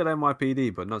still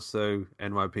NYPD, but not so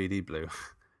NYPD blue.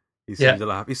 He's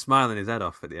smiling his head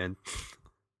off at the end.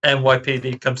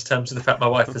 NYPD comes to terms with the fact my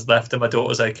wife has left and my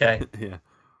daughter's okay. Yeah.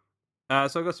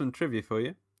 So I got some trivia for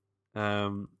you.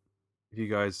 If you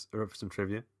guys are up for some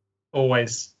trivia,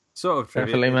 always sort of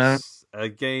trivia. Definitely, man.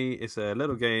 It's a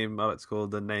little game. I like to call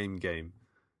the name game.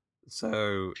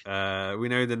 So we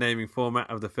know the naming format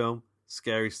of the film: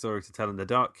 scary story to tell in the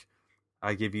dark.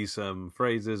 I give you some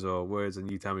phrases or words, and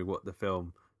you tell me what the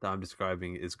film that I'm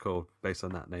describing is called based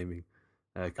on that naming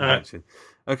convention.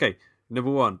 Right. Okay,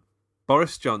 number 1: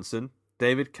 Boris Johnson,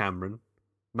 David Cameron,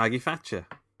 Maggie Thatcher.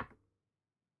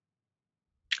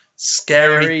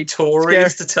 Scary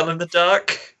Tories to tell in the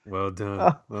dark. Well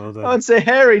done. Well done. I would say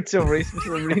hairy Tories for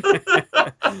some reason.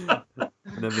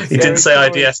 He didn't say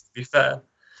IDS, to be fair.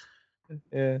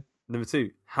 Yeah. Number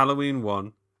 2, Halloween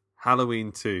 1,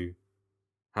 Halloween 2,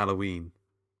 Halloween.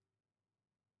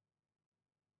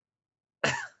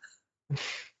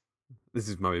 This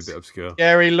is maybe a bit obscure.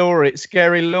 Scary Laurie to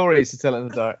tell it in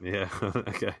the dark. Yeah.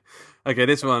 Okay.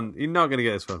 This one, you're not going to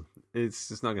get this one. It's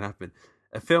just not going to happen.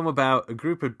 A film about a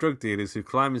group of drug dealers who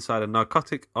climb inside a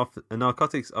narcotics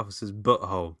officer's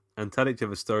butthole and tell each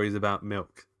other stories about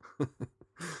milk.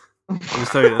 I'm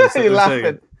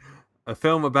sorry. A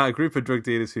film about a group of drug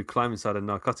dealers who climb inside a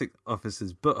narcotic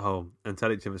officer's butthole and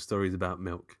tell each other stories about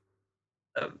milk.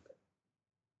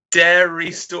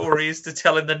 Dairy Stories to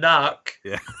Tell in the Narc.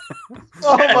 Yeah.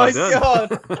 Oh my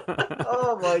god!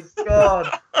 Oh my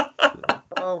god!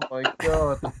 Oh my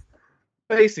god!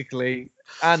 Basically,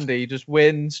 Andy just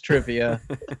wins trivia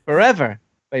forever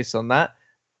based on that.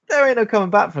 There ain't no coming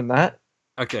back from that.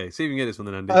 Okay, see if you can get this one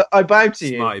then, Andy. I bow to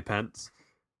you. Smarty pants.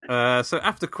 So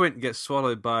after Quint gets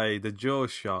swallowed by the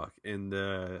Jaws shark in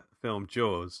the film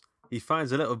Jaws, he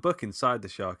finds a little book inside the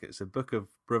shark. It's a book of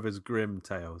Brothers Grimm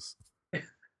tales.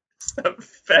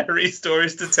 Fairy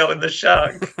Stories to Tell in the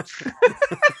Shark.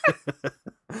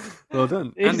 Well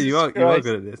done, Jesus Andy. You are Christ.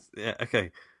 good at this. Yeah.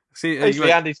 Okay. See,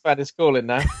 Basically, Andy's fan is calling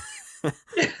now.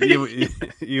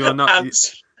 you are not.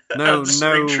 No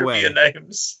way.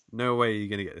 Names. No way you're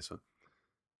gonna get this one.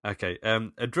 Okay.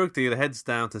 A drug dealer heads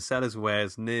down to sell his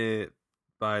wares near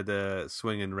by the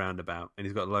swinging roundabout, and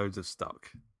he's got loads of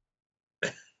stock.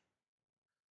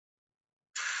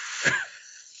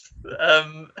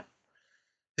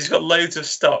 He's got loads of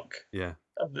stock. Yeah.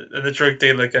 And the drug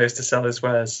dealer goes to sell his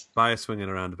wares. By a swinging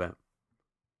a roundabout.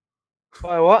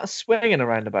 By what? Swinging a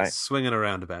roundabout. Swinging a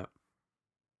roundabout.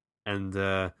 And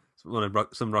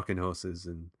some rocking horses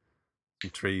and some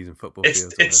trees and football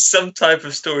fields. It's some type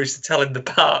of stories to tell in the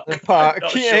park. The park. I'm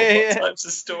not Yeah, sure yeah. what types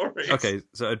of stories. Okay,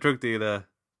 so a drug dealer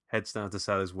heads down to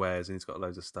sell his wares and he's got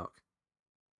loads of stock.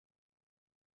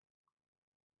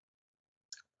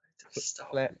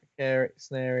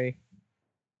 Snary.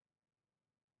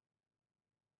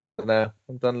 No,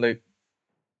 I'm done, Luke.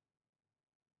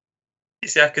 You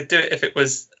see, I could do it if it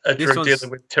was a This drug one's-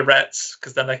 dealer with Tourette's,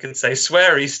 because then I could say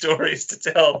sweary stories to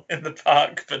tell in the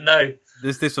park. But no,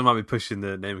 This one might be pushing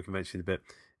the naming convention a bit.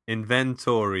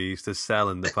 Inventories to sell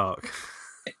in the park.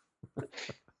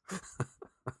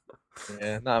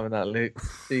 Yeah, not having that, Luke.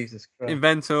 Jesus Christ.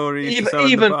 Inventories to sell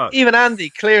in the park. Even Andy,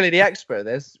 clearly the expert at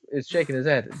this, is shaking his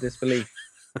head in disbelief.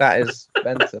 That is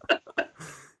mental.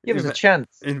 Give us a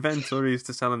chance. Inventories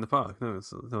to sell in the park. No,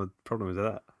 no problem with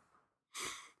that.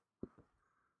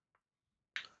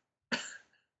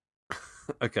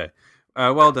 Okay.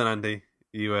 Well done, Andy.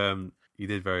 You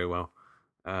did very well.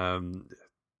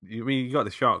 You got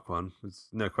the shark one. There's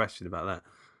no question about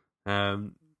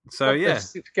that. So yeah,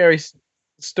 Scary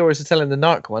stories to tell in the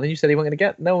narc one, and you said he wasn't going to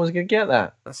get. No one was going to get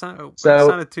that. that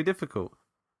sounded too difficult.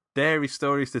 Dairy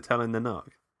stories to tell in the narc.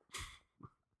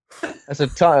 That's the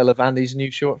title of Andy's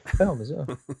new short film as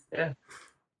well. yeah.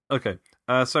 Okay.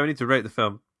 So we need to rate the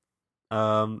film. I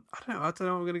don't know what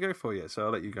I'm going to go for yet. So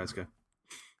I'll let you guys go.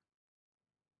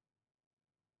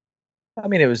 I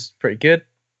mean, it was pretty good.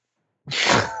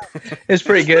 It's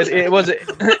pretty good. It was a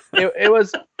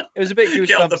bit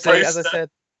goosebumps, as I said.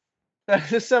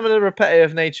 Some of the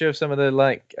repetitive nature of some of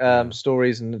the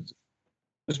stories and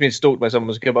just being stalked by someone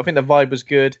was good, but I think the vibe was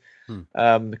good.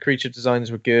 The creature designs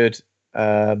were good.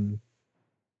 I'd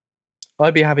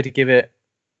be happy to give it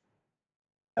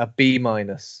a B-.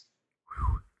 Yeah.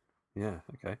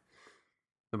 Okay.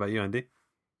 What about you, Andy?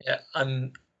 Yeah,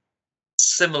 I'm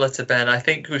similar to Ben. I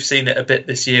think we've seen it a bit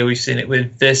this year. We've seen it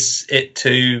with this, It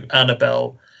Too,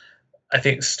 Annabelle. I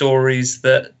think stories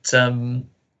that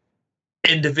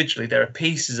individually there are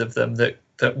pieces of them that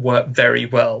work very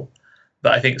well,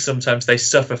 but I think sometimes they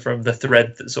suffer from the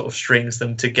thread that sort of strings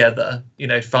them together. You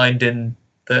know, finding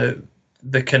the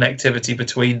connectivity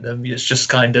between them. It's just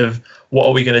kind of, what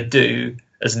are we going to do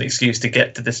as an excuse to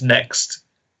get to this next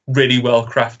really well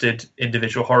crafted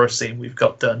individual horror scene we've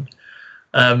got done.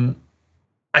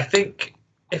 I think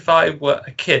if I were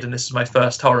a kid and this is my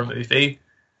first horror movie,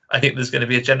 I think there's going to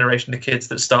be a generation of kids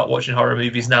that start watching horror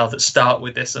movies now that start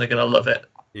with this and are going to love it.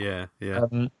 Yeah.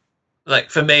 Like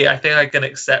for me, I think I can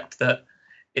accept that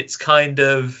it's kind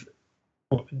of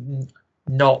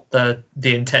not the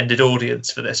intended audience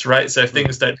for this, right? So if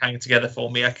things don't hang together for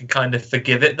me, I can kind of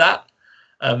forgive it that.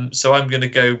 So I'm going to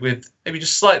go with maybe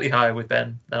just slightly higher with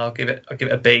Ben, and I'll give it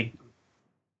a B.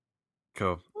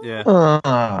 Cool. Yeah.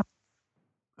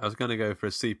 I was going to go for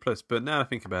a C+, but now I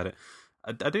think about it,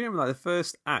 I do remember like the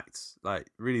first act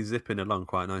like really zipping along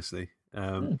quite nicely.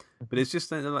 But it's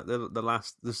just like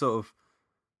the sort of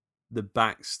the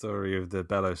backstory of the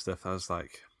Bellow stuff. I was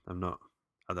like, I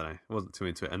I don't know. I wasn't too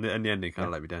into it, and the ending kind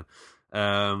of let me down.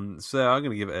 So I'm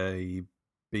going to give it a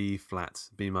B flat,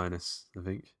 B minus, I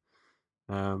think.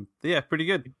 Yeah, pretty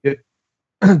good.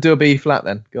 Do a B flat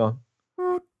then. Go on.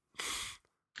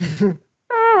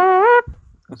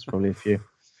 That's probably a few.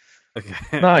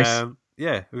 Okay. Nice.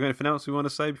 Yeah, we've got anything else we want to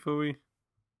say before we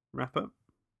wrap up?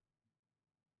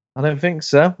 I don't think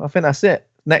so. I think that's it.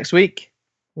 Next week,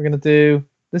 we're going to do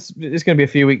this. It's going to be a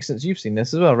few weeks since you've seen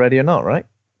this as well, Ready or Not, right?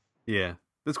 Yeah.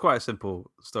 There's quite a simple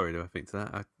story, though, I think, to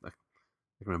that. I can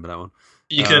remember that one.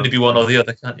 You can only be one or the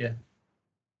other, can't you?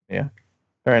 Yeah.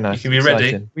 Very nice. You can be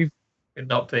Exciting. ready. Could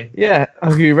not be. Yeah. I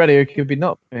could be ready or could be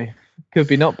not be. Could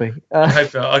be not be. I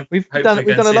hope not. We've done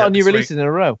a lot of new releases in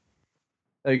a row.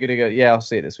 Are you going to go? Yeah, I'll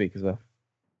see it this week as well.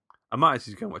 I might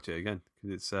actually go and watch it again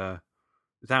because it's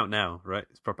out now, right?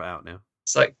 It's proper out now.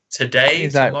 It's like today,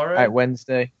 tomorrow? Out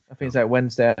Wednesday. I think it's out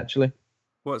Wednesday, actually.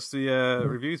 What's the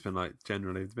reviews been like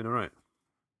generally? It's been all right.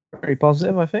 Very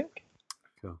positive, I think.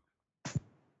 Cool.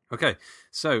 Okay,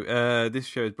 so this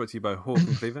show is brought to you by Hawk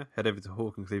and Cleaver. Head over to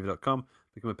hawkandcleaver.com.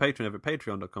 Become a patron over at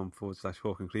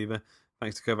patreon.com/Hawk and Cleaver.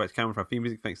 Thanks to Kovacs Cameron for our theme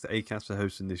music. Thanks to Acast for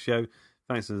hosting this show.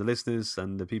 Thanks to the listeners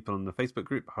and the people on the Facebook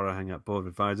group, Horror Hangout Board of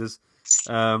Advisors.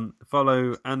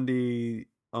 Follow Andy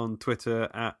on Twitter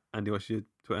at Andy. What's your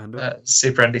Twitter handle?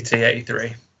 Super Andy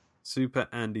T83. Super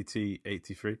Andy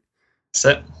T83. That's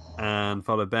it. And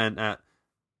follow Ben at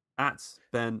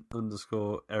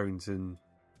Ben_Errington.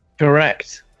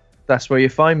 Correct. That's where you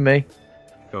find me.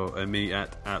 Cool. And me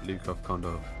at Lukov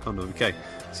Condor. Okay.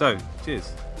 So,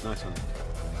 cheers. Nice one.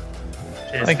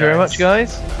 Cheers, Thank you very much,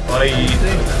 guys. Bye.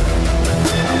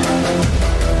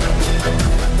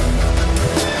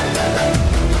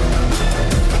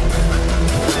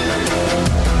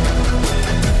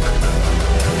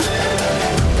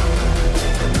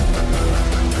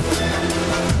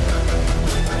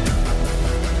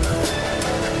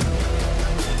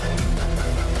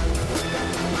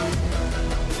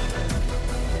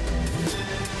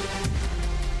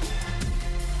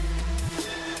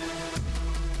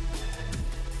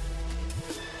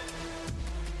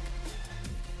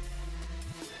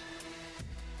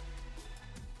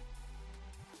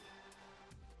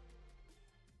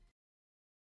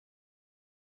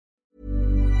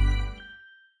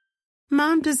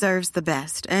 Mom deserves the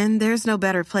best, and there's no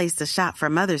better place to shop for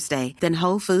Mother's Day than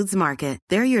Whole Foods Market.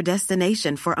 They're your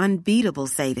destination for unbeatable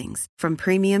savings, from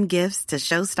premium gifts to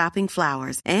show-stopping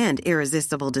flowers and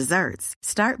irresistible desserts.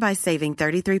 Start by saving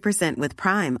 33% with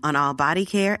Prime on all body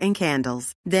care and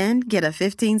candles. Then get a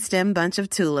 15-stem bunch of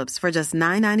tulips for just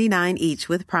 $9.99 each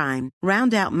with Prime.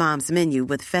 Round out Mom's menu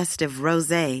with festive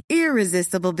rosé,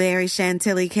 irresistible berry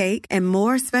chantilly cake, and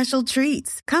more special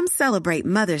treats. Come celebrate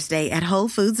Mother's Day at Whole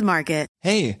Foods Market.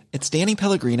 Hey, it's Danny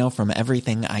Pellegrino from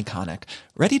Everything Iconic.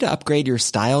 Ready to upgrade your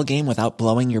style game without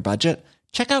blowing your budget?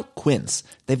 Check out Quince.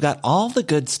 They've got all the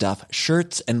good stuff,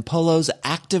 shirts and polos,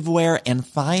 activewear, and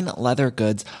fine leather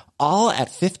goods, all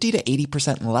at 50 to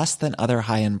 80% less than other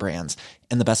high-end brands.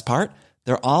 And the best part?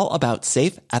 They're all about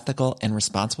safe, ethical, and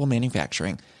responsible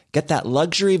manufacturing. Get that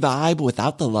luxury vibe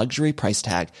without the luxury price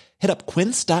tag. Hit up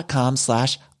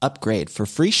quince.com/upgrade for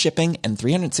free shipping and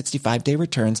 365-day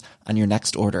returns on your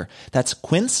next order. That's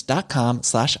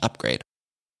quince.com/upgrade.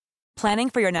 Planning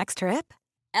for your next trip?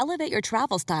 Elevate your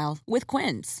travel style with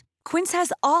Quince. Quince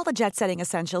has all the jet-setting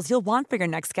essentials you'll want for your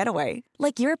next getaway,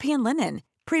 like European linen,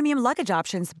 premium luggage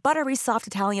options, buttery soft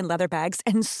Italian leather bags,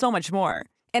 and so much more.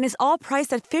 And is all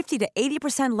priced at 50 to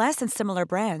 80% less than similar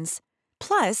brands.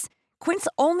 Plus, Quince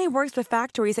only works with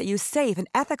factories that use safe and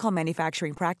ethical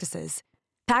manufacturing practices.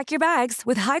 Pack your bags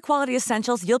with high-quality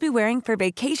essentials you'll be wearing for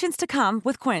vacations to come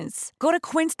with Quince. Go to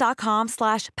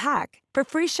quince.com/pack for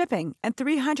free shipping and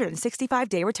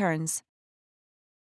 365-day returns.